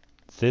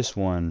this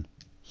one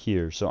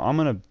here. So I'm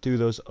going to do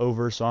those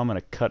over, so I'm going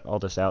to cut all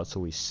this out so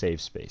we save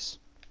space.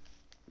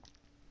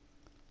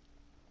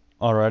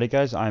 Alrighty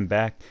guys, I'm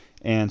back,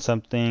 and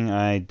something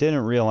I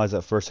didn't realize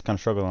at first, I kind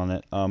of struggled on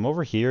it.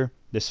 Over here,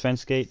 this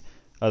fence gate,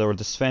 or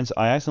this fence,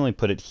 I accidentally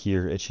put it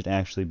here. It should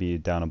actually be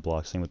down a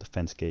block, same with the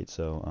fence gate,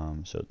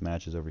 so so it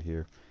matches over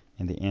here.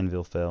 And the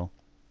anvil fell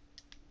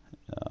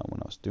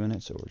when I was doing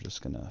it, so we're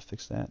just going to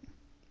fix that.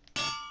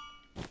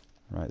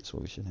 Alright, that's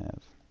what we should have.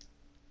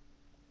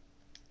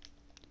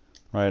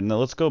 Alright, now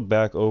let's go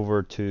back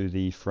over to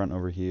the front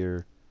over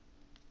here.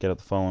 Get out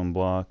the following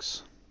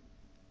blocks.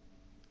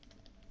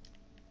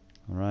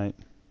 Alright.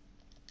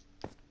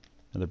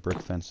 Another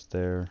brick fence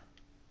there.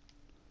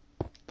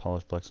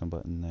 Polished blackstone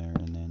button there,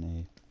 and then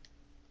a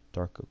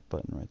dark oak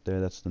button right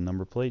there. That's the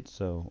number plate,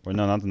 so... Or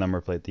no, not the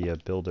number plate, the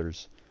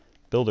builder's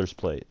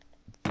plate.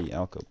 The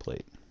Alco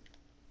plate.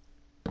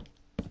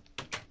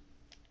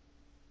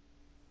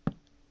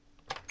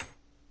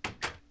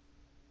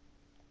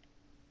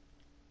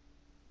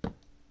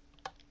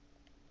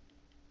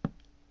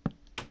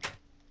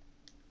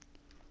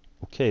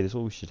 Okay, this is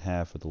what we should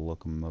have for the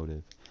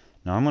locomotive.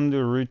 Now I'm going to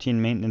do a routine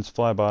maintenance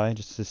flyby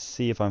just to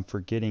see if I'm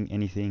forgetting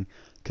anything,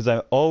 because I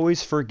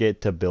always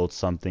forget to build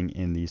something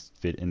in these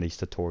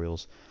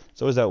tutorials.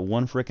 So is that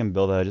one freaking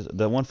build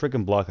that one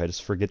freaking block I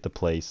just forget to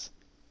place.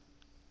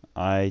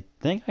 I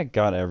think I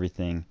got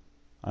everything.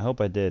 I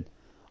hope I did.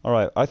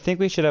 Alright, I think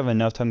we should have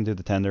enough time to do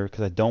the tender,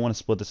 because I don't want to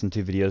split this in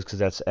 2 videos, because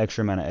that's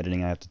extra amount of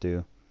editing I have to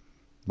do.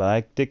 But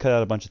I did cut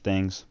out a bunch of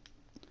things,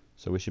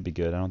 so we should be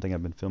good. I don't think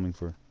I've been filming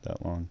for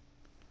that long.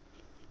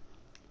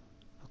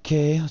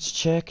 Okay, let's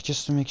check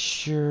just to make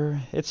sure.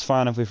 It's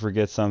fine if we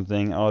forget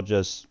something. I'll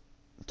just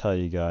tell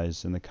you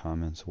guys in the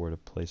comments where to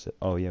place it.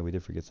 Oh yeah, we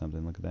did forget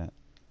something. Look at that.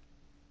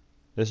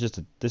 This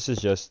is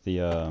just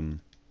the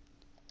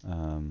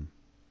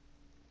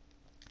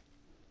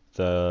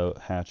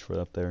hatch for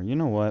up there. You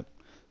know what?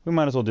 We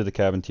might as well do the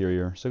cab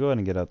interior. So go ahead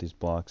and get out these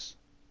blocks.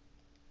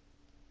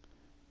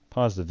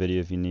 Pause the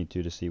video if you need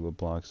to see what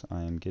blocks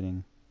I am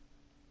getting.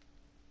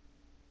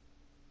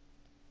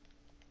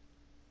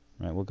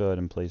 Alright, we'll go ahead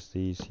and place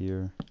these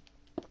here.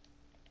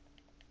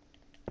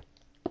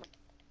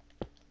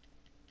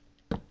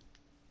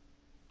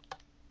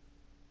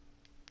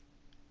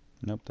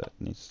 Nope, that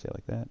needs to stay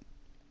like that.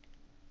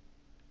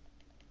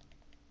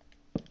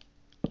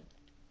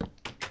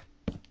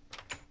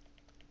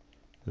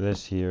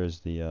 This here is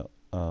the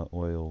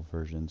oil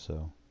version,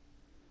 so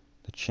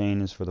the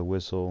chain is for the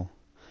whistle.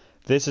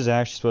 This is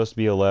actually supposed to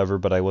be a lever,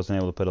 but I wasn't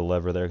able to put a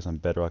lever there because on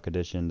Bedrock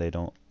Edition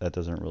that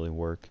doesn't really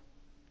work,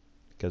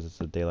 because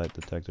it's a daylight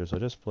detector, so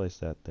just place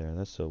that there.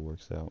 That still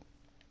works out.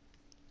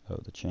 Oh,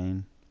 the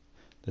chain.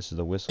 This is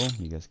the whistle.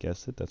 You guys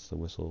guessed it. That's the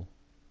whistle.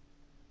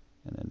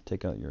 And then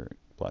take out your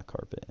black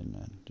carpet and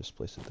then just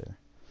place it there.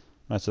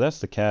 Alright, so that's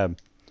the cab.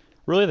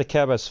 Really, the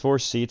cab has 4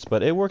 seats,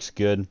 but it works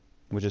good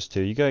with just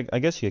 2. I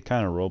guess you could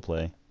kind of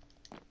roleplay.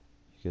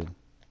 You could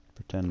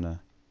pretend to...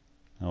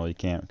 Oh, you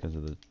can't because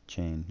of the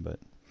chain, but...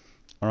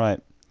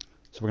 Alright,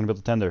 so we're going to build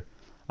the tender.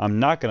 I'm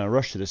not going to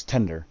rush to this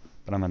tender,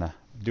 but I'm going to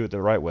do it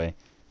the right way.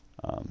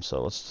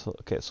 So let's go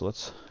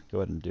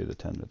ahead and do the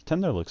tender. The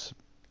tender looks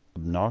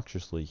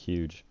obnoxiously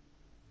huge.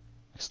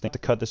 I have to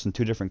cut this in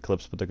 2 different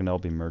clips, but they're going to all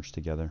be merged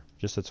together.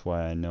 Just that's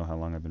why I know how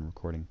long I've been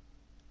recording.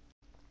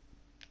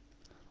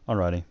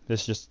 Alrighty,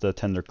 this is just the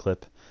tender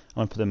clip. I'm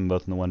going to put them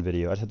both in the one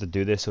video. I just have to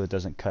do this so it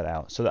doesn't cut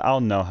out, so that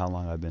I'll know how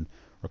long I've been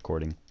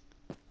recording.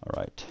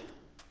 Alright.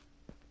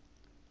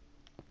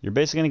 You're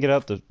basically going to get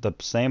out the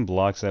same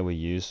blocks that we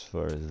used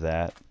for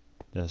that,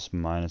 just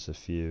minus a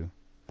few.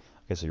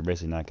 Okay, so you're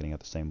basically not getting out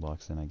the same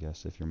blocks then, I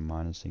guess, if you're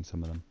minusing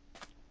some of them.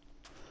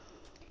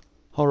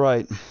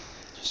 Alright,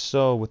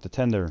 so with the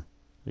tender, what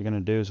you're going to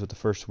do is with the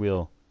first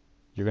wheel,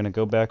 you're going to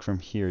go back from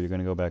here. You're going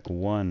to go back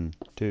 1,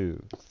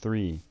 2,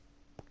 3,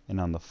 and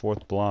on the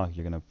 4th block,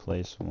 you're going to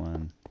place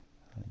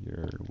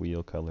your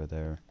wheel color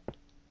there.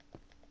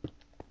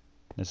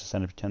 This is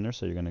center for tender,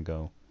 so you're going to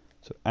go.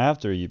 So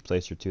after you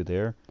place your 2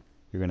 there,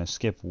 you're going to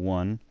skip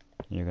 1, and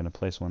you're going to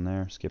place 1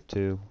 there, skip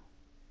 2,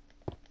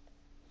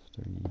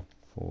 3,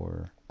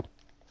 4,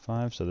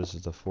 5. So this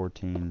is the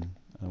 14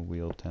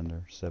 wheel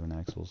tender, 7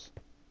 axles.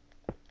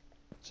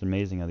 It's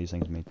amazing how these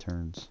things make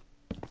turns.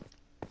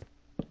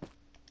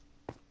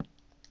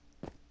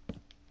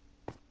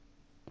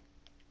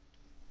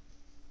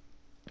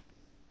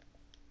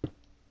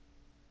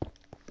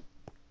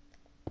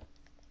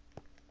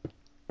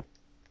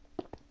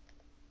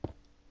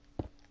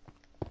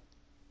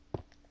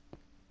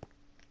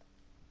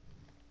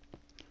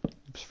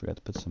 forgot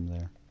to put some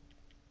there.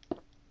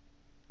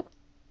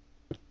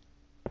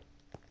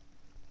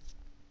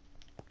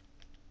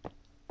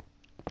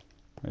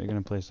 Are you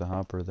gonna place a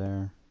hopper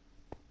there?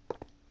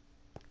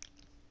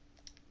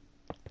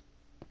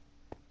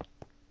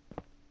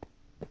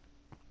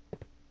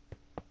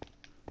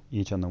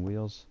 Each on the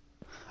wheels.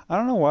 I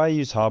don't know why I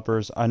use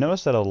hoppers. I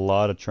noticed that a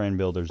lot of train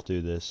builders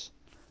do this.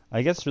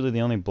 I guess really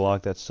the only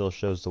block that still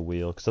shows the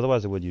wheel, because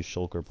otherwise I would use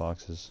shulker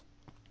boxes.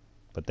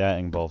 But that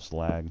involves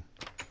lag.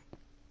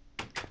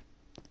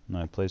 And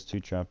I place 2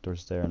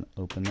 trapdoors there and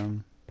open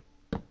them.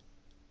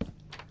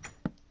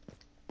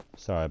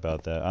 Sorry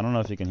about that. I don't know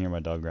if you can hear my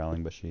dog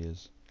growling, but she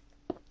is.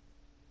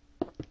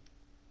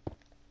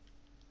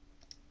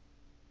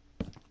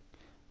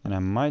 And I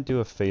might do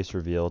a face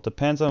reveal. It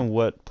depends on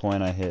what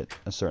point I hit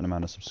a certain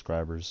amount of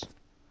subscribers.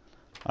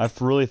 I've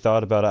really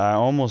thought about it. I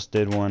almost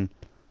did one.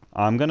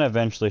 I'm going to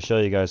eventually show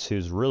you guys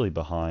who's really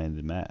behind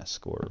the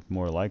mask, or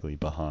more likely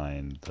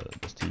behind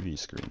this TV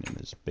screen in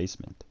his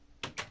basement.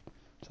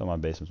 So my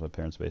basement's my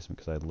parents' basement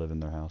because I live in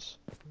their house.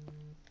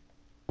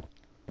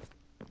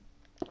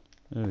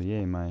 Oh,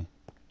 yay, my...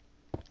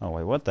 Oh,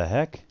 wait, what the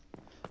heck?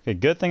 Okay,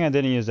 good thing I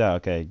didn't use that.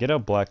 Okay, get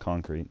out black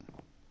concrete.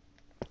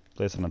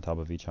 Place it on top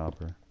of each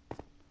hopper.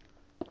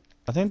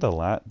 I think the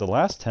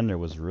last tender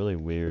was really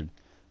weird.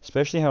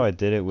 Especially how I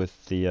did it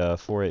with the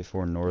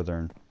 484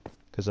 Northern.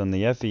 Because on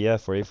the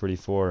FEF or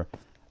 844,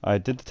 I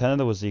did the tender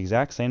that was the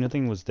exact same.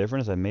 Nothing was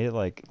different. As I made it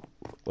like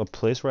a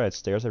place where I had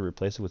stairs, I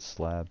replaced it with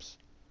slabs.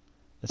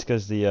 It's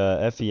because the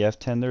FEF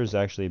tender is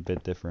actually a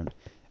bit different.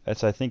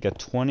 It's, I think, a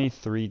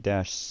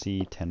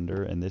 23-C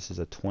tender, and this is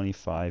a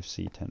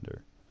 25C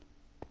tender.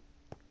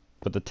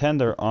 But the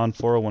tender on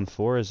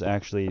 4014 is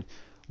actually,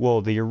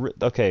 well,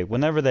 okay,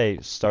 whenever they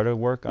started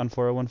work on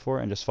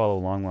 4014, and just follow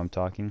along while I'm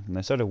talking, when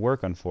they started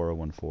work on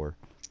 4014,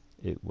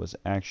 it was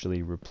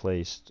actually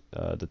replaced,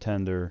 the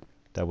tender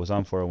that was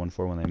on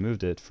 4014 when they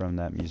moved it from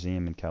that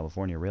museum in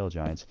California, Rail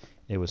Giants,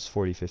 it was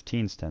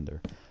 4015's tender.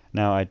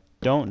 Now, I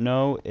don't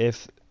know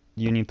if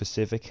Union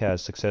Pacific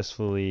has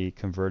successfully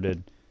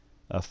converted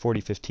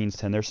 4015's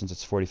tender, since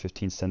it's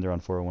 4015's tender on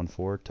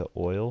 4014, to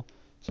oil,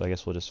 so I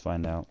guess we'll just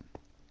find out.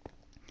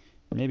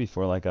 Maybe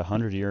for like a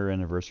 100-year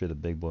anniversary of the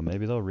Big Boy,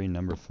 maybe they'll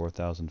renumber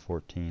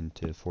 4014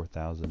 to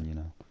 4000, you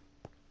know.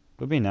 It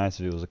would be nice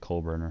if it was a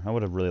coal burner. I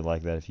would have really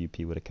liked that if UP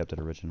would have kept it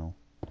original.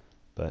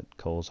 But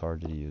coal's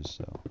hard to use,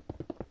 so.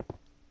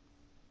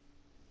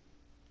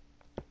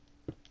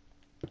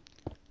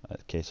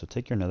 Okay, so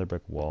take your nether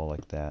brick wall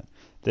like that.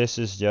 This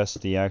is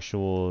just the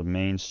actual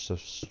main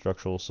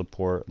structural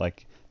support,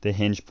 like the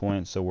hinge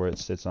point, so where it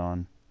sits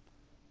on.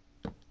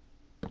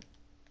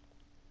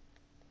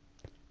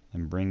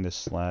 And bring this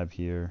slab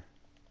here.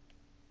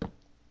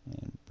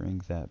 And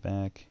bring that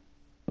back.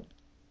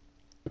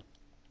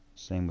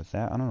 Same with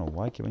that. I don't know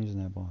why I keep on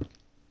using that block.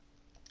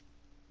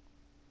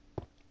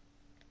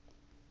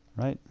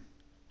 Right?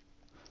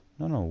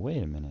 No,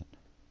 wait a minute.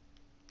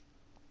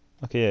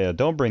 Okay, yeah,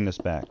 don't bring this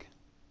back.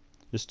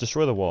 Just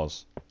destroy the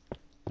walls.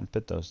 And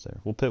put those there.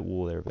 We'll put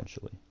wool there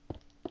eventually.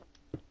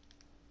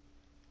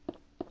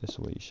 This is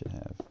what you should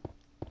have.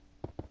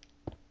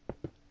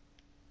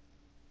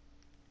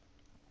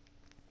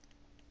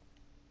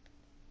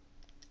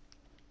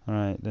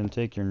 Alright, then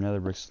take your nether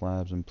brick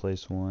slabs and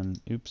place one,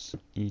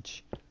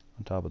 each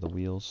on top of the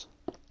wheels.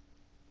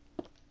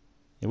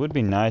 It would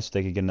be nice if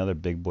they could get another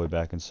big boy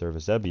back in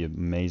service. That'd be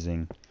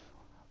amazing.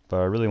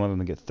 But I really want them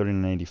to get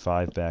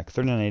 3985 back.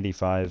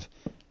 3985,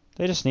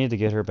 they just need to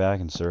get her back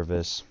in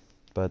service.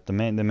 But the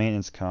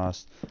maintenance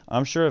cost,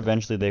 I'm sure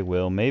eventually they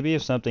will. Maybe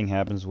if something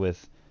happens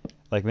with,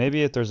 like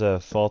maybe if there's a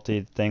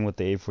faulty thing with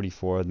the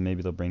 844, then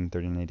maybe they'll bring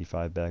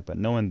 3985 back. But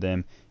knowing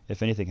them,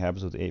 if anything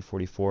happens with the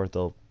 844,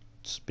 they'll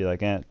just be like,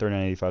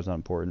 3985 is not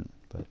important.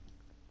 But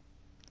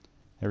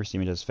ever see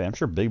me as a fan? I'm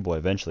sure Big Boy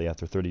eventually,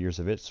 after 30 years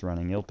of its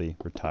running, he'll be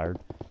retired,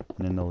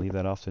 and then they'll leave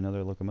that off to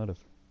another locomotive.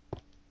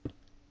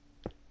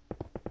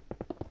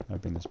 I'll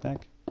bring this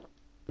back.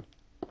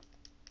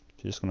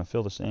 So you're just gonna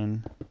fill this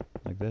in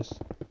like this.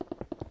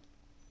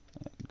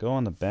 And go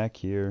on the back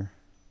here.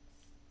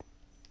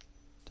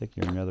 Take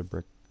your nether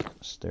brick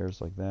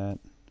stairs like that.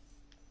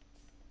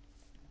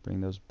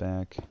 Bring those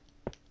back.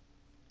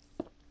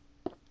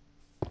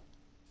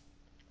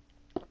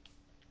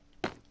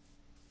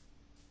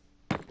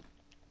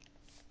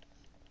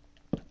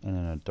 And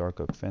then a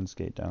dark oak fence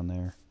gate down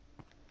there.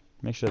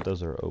 Make sure that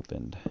those are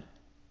opened.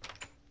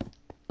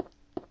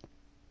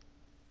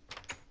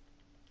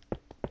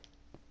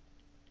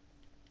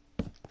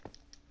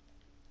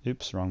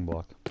 Oops, wrong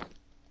block.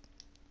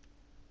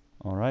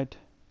 Alright.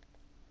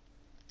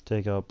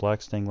 Take out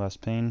black stained glass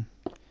pane.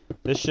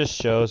 This just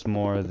shows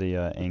more of the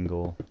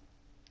angle.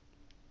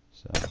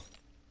 So.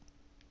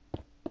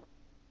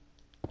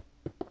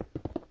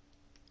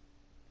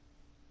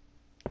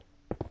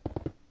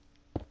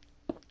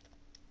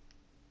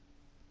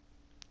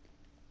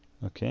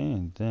 Okay,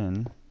 and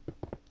then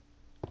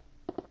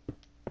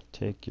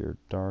take your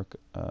dark,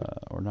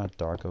 or not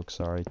dark oak,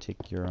 sorry,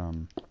 take your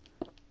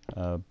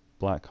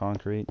black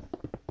concrete,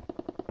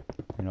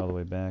 bring it all the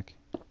way back,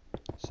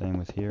 Same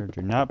with here.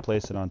 Do not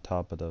place it on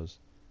top of those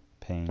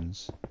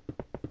panes.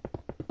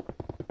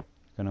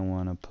 You're gonna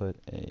want to put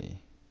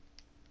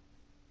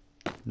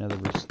another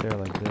brick stair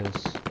like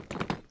this.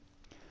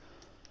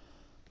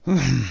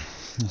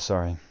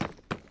 Sorry.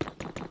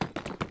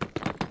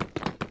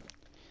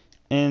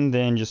 And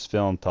then just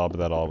fill on top of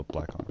that all with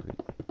black concrete.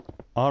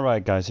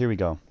 Alright guys, here we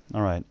go.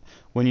 Alright.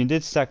 When you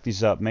did stack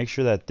these up, make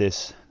sure that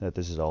this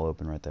is all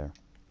open right there.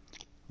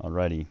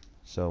 Alrighty.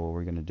 So what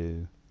we're gonna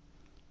do,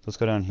 let's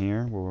go down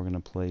here where we're gonna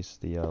place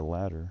the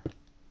ladder.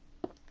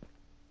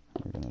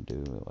 We're gonna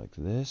do it like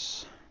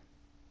this.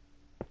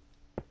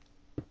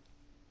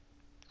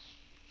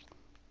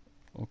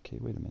 Okay,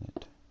 wait a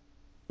minute.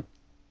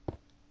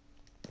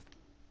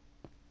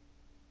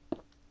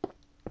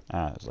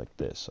 It's like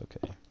this,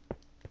 okay.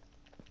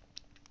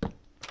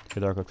 The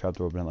dark oak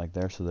trapdoor open it like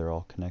there, so they're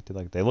all connected.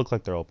 Like they look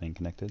like they're all being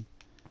connected.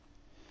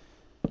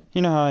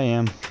 You know how I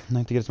am. I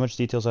like to get as much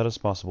details out as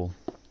possible.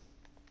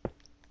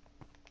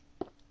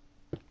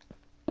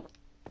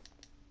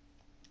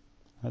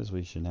 That's what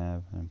we should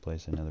have, and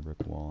place another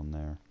brick wall in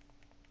there.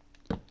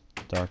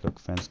 Dark oak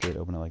fence gate,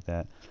 open it like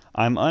that.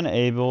 I'm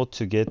unable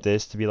to get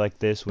this to be like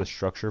this with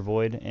structure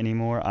void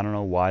anymore. I don't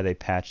know why they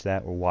patched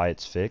that or why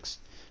it's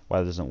fixed.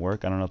 Why it doesn't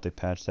work. I don't know if they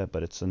patched that,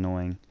 but it's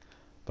annoying.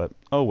 But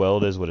oh well,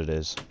 it is what it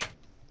is.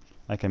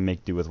 I can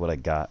make do with what I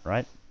got,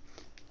 right?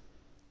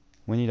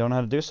 When you don't know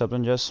how to do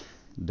something, just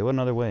do it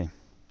another way.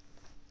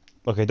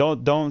 Okay,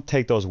 don't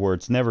take those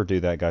words. Never do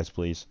that, guys,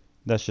 please.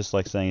 That's just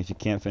like saying if you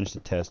can't finish the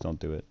test, don't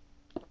do it.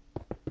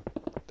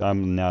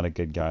 I'm not a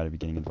good guy to be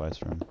getting advice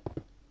from.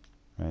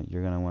 Right,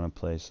 you're gonna want to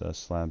place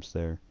slabs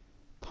there,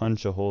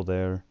 punch a hole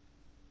there,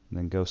 and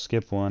then go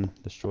skip one,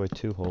 destroy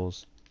 2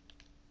 holes,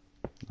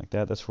 like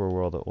that. That's where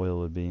all the oil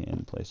would be,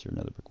 and place your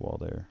nether brick wall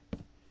there,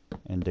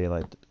 and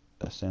daylight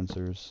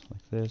sensors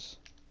like this.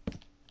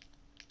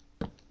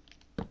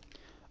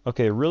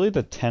 Okay, really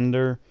the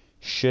tender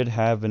should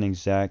have an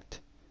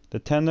exact. The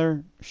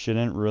tender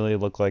shouldn't really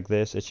look like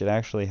this. It should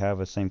actually have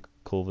the same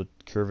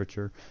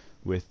curvature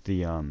with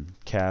the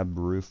cab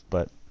roof,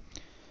 but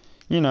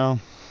you know,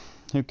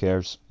 who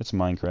cares? It's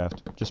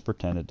Minecraft. Just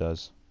pretend it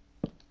does.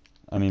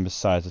 I mean,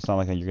 besides, it's not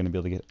like you're going to be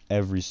able to get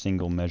every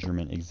single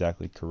measurement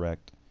exactly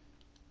correct.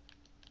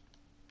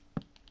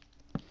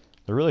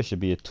 There really should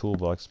be a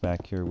toolbox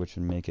back here which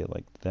would make it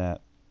like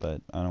that,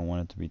 but I don't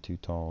want it to be too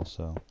tall,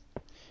 so.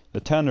 The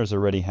tender's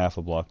already half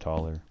a block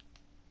taller.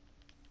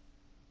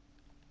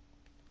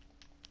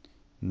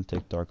 And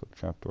take dark oak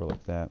trapdoor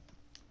like that.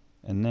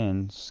 And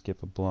then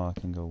skip a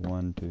block and go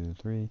 1, 2,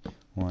 3,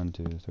 1,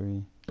 2,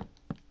 3.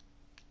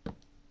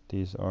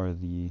 These are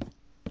the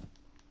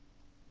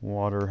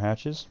water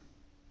hatches.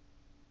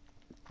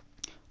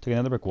 Take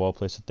another brick wall,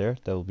 place it there.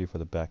 That will be for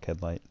the back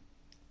headlight.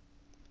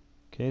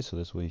 Okay, so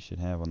this we should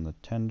have on the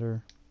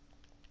tender.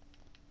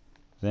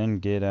 Then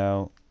get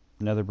out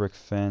another brick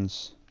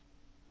fence,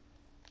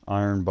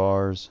 iron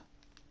bars,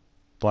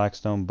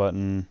 blackstone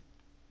button,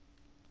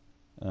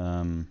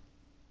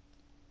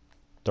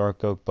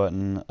 dark oak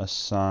button, a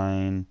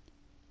sign,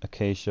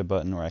 acacia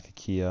button or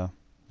acacia.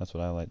 That's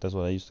what I like. That's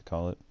what I used to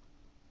call it.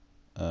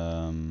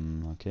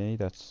 Okay,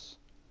 that's.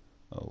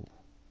 Oh.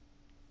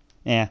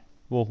 Yeah,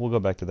 we'll go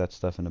back to that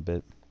stuff in a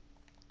bit.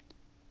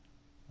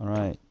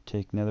 Alright,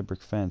 take nether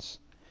brick fence.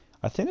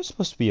 I think there's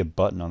supposed to be a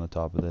button on the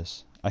top of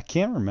this. I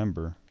can't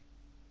remember.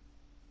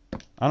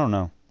 I don't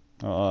know.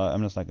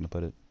 I'm just not going to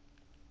put it.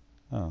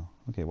 Oh,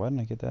 okay, why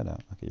didn't I get that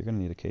out? Okay, you're going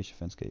to need acacia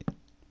fence gate.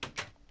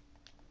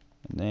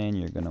 And then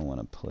you're going to want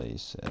to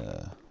place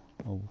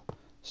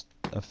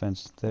a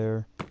fence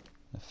there,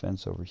 a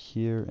fence over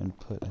here, and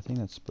put, I think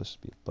that's supposed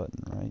to be a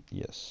button, right?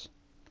 Yes.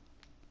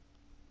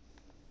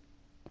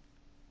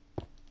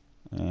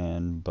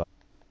 And,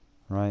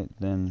 right,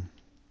 then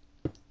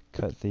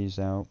cut these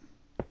out.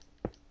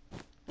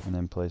 And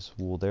then place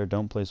wool there.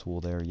 Don't place wool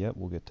there yet.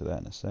 We'll get to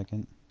that in a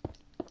second.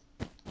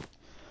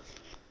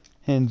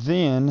 And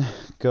then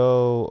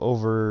go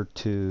over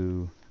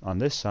to on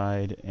this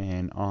side,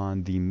 and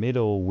on the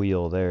middle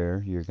wheel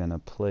there, you're gonna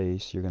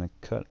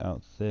cut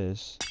out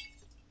this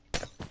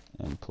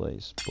and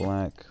place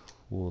black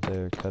wool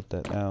there. Cut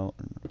that out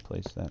and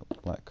replace that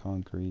with black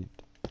concrete.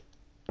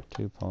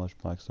 2 polished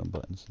blackstone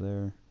buttons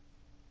there.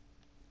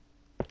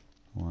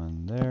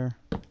 1 there.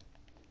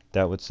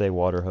 That would say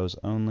water hose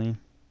only.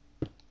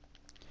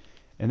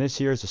 And this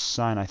here is a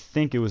sign, I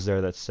think it was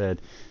there, that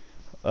said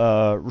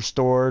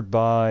restored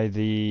by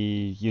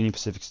the Union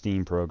Pacific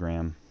Steam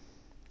Program.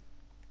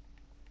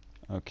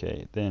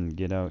 Okay, then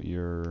get out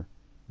your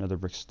nether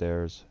brick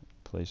stairs,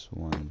 place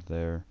 1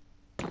 there.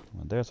 1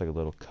 there. It's like a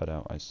little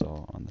cutout I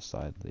saw on the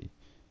side of the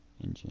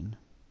engine.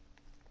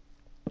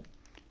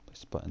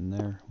 Place a button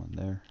there, 1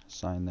 there,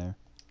 sign there.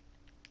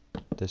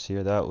 This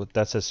here,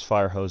 that says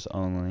fire hose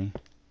only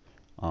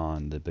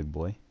on the big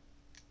boy.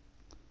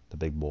 The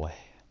big boy.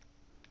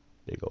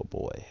 Big old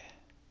boy.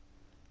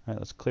 Alright,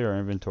 let's clear our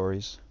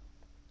inventories.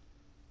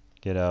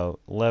 Get out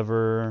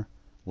lever,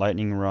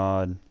 lightning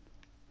rod,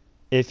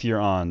 if you're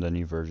on the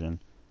new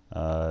version.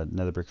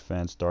 Nether brick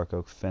fence, dark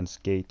oak fence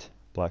gate,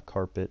 black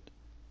carpet,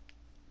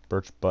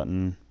 birch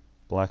button,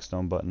 black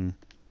stone button.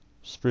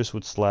 Spruce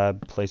wood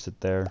slab, place it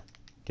there.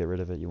 Get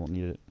rid of it, you won't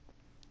need it.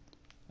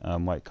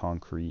 White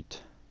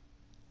concrete.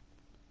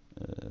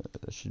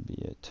 That should be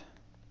it.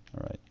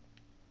 Alright.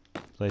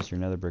 Place your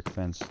nether brick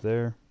fence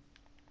there.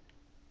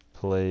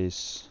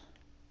 Place...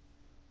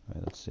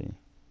 Alright, let's see.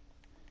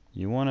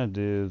 You want to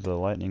do the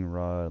lightning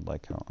rod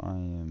like how I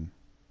am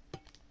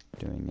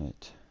doing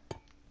it.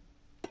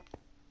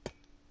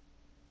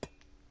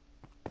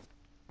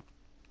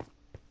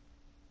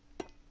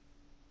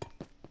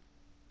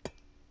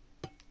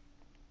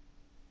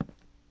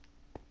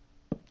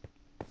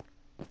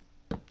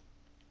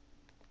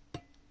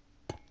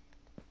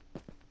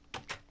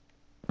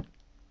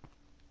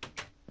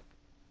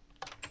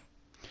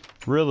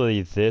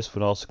 Really, this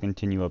would also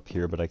continue up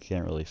here, but I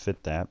can't really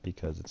fit that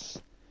because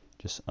it's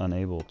just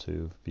unable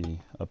to be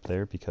up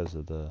there because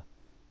of the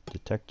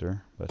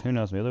detector. But who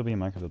knows, maybe there'll be a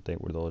Minecraft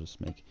update where they'll just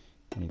make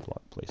any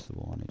block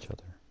placeable on each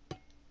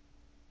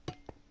other.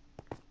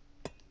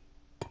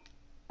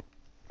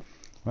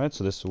 Alright,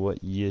 so this is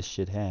what you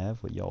should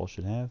have, what y'all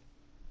should have.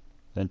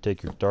 Then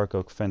take your dark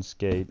oak fence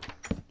gate,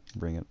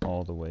 bring it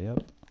all the way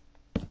up.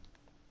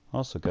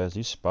 Also, guys,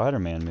 new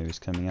Spider-Man movie's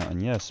coming out,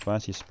 and yes,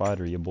 Spicy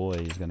Spider, your boy,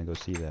 is gonna go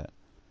see that.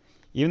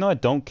 Even though I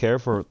don't care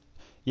for,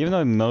 even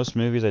though most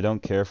movies I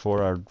don't care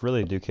for, I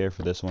really do care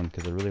for this one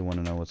because I really want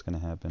to know what's gonna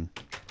happen.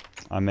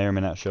 I may or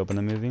may not show up in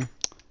the movie.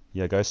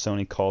 Yeah, guys,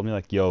 Sony called me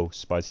like, "Yo,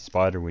 Spicy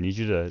Spider, we need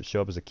you to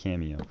show up as a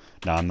cameo."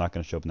 Nah, I'm not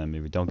gonna show up in that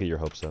movie. Don't get your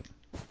hopes up.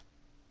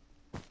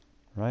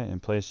 Right,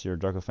 and place your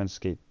dark oak fence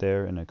gate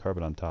there and a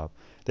carpet on top.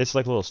 This is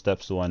like a little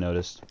step stool I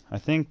noticed. I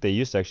think they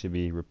used to actually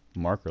be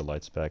marker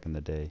lights back in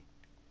the day.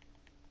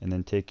 And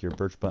then take your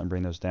birch button,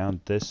 bring those down.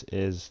 This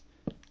is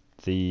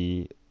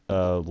the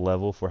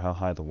level for how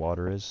high the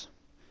water is.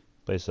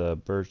 Place a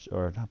birch,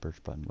 or not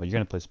birch button. Well, you're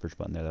going to place a birch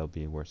button there. That'll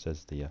be where it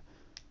says the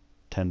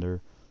tender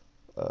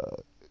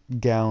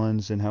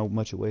gallons and how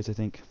much it weighs, I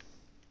think.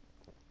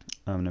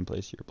 And then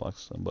place your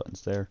blocks and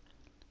buttons there.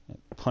 And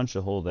punch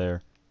a hole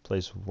there.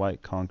 Place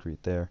white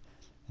concrete there.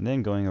 And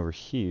then going over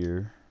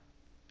here,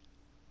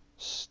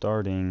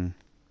 starting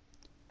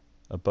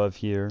above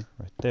here,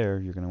 right there,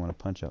 you're going to want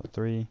to punch out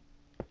 3.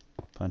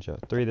 Punch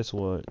out 3. This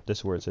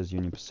is where it says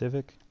Union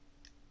Pacific.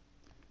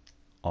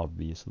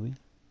 Obviously.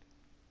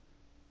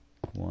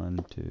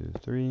 1, 2,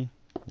 3.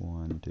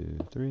 1, 2,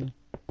 3.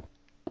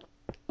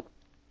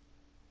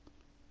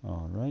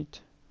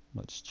 Alright.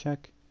 Let's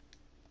check.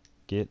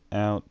 Get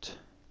out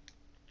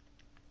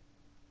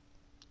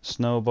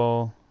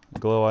snowball,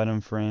 glow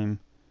item frame,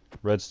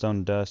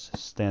 redstone dust,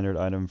 standard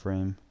item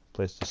frame.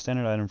 Place the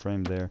standard item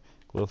frame there,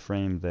 glow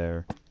frame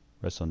there,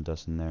 redstone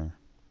dust in there.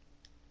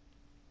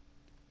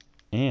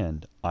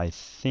 And I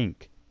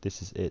think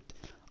this is it.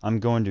 I'm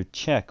going to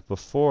check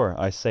before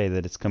I say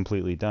that it's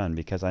completely done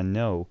because I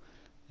know,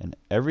 and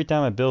every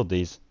time I build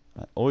these,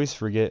 I always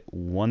forget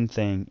one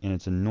thing, and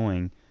it's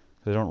annoying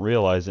because I don't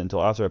realize it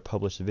until after I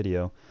publish the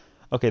video.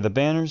 Okay, the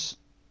banners,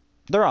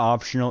 they're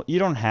optional. You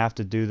don't have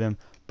to do them,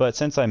 but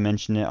since I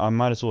mentioned it, I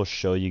might as well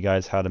show you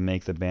guys how to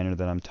make the banner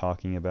that I'm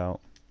talking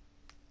about.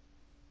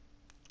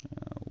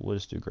 We'll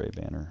just do gray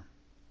banner.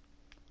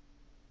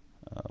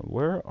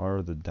 Where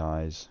are the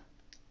dyes?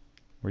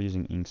 We're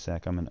using ink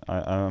sac. I'm an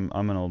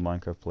old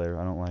Minecraft player.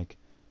 I don't like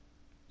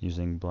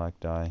using black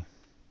dye.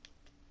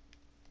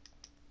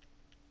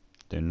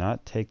 Do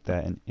not take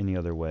that in any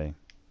other way.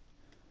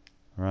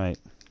 Alright.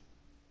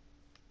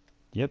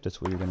 Yep,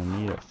 that's what you're going to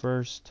need at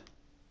first.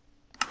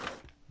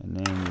 And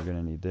then you're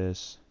going to need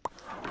this.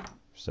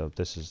 So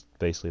this is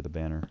basically the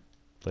banner.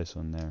 Place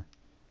one there.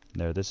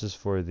 There, this is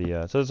for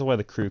the, so this is why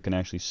the crew can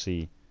actually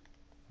see.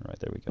 Alright,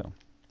 there we go.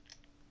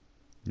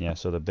 Yeah,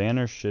 so the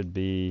banner should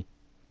be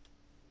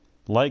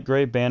light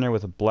gray banner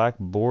with a black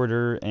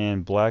border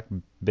and black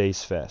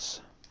base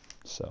fess.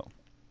 So,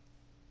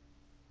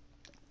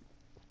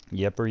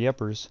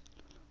 yeppers.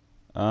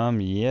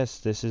 Yes,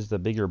 this is the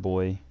bigger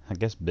boy. I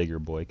guess bigger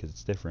boy because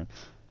it's different.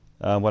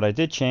 What I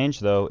did change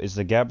though is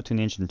the gap between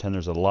the ancient and tender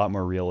is a lot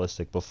more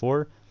realistic.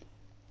 Before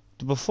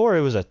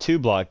it was a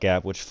 2-block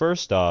gap, which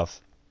first off,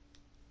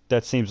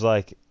 that seems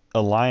like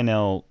a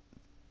Lionel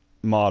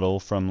model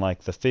from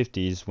like the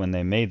 50s when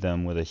they made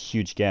them with a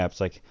huge gap.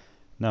 It's like,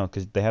 no,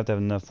 because they have to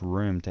have enough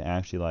room to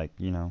actually, like,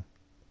 you know.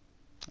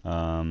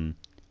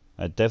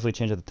 I definitely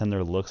changed how the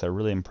tender looks. I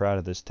really am proud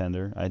of this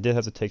tender. I did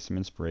have to take some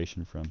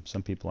inspiration from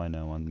some people I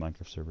know on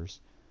Minecraft servers.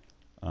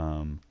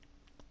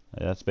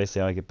 That's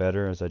basically how I get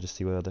better, as I just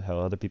see how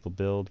other people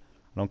build.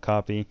 I don't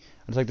copy.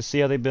 I just like to see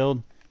how they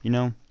build. You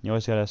know, you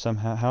always gotta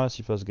somehow. How else are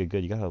you supposed to get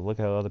good? You gotta look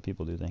how other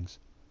people do things.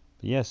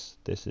 But yes,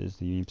 this is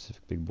the Union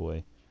Pacific Big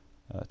Boy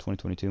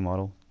 2022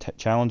 model.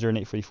 Challenger and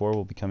 844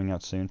 will be coming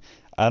out soon.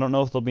 I don't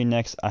know if they'll be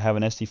next. I have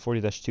an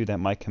SD40-2 that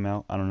might come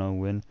out. I don't know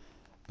when.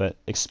 But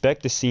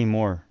expect to see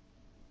more.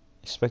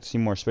 Expect to see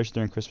more, especially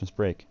during Christmas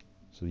break.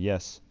 So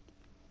yes.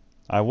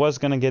 I was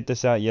going to get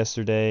this out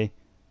yesterday,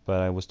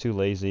 but I was too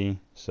lazy.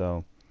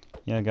 So,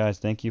 yeah, guys,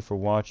 thank you for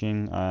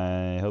watching.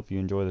 I hope you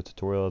enjoy the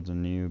tutorial of the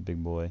new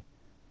Big Boy.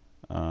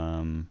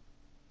 In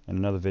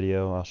another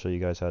video, I'll show you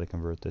guys how to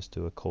convert this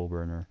to a coal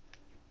burner.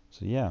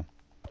 So, yeah.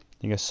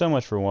 Thank you guys so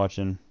much for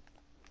watching.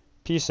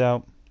 Peace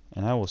out,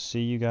 and I will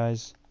see you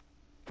guys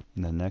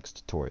in the next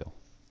tutorial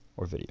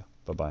or video.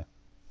 Bye-bye.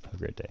 Have a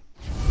great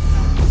day.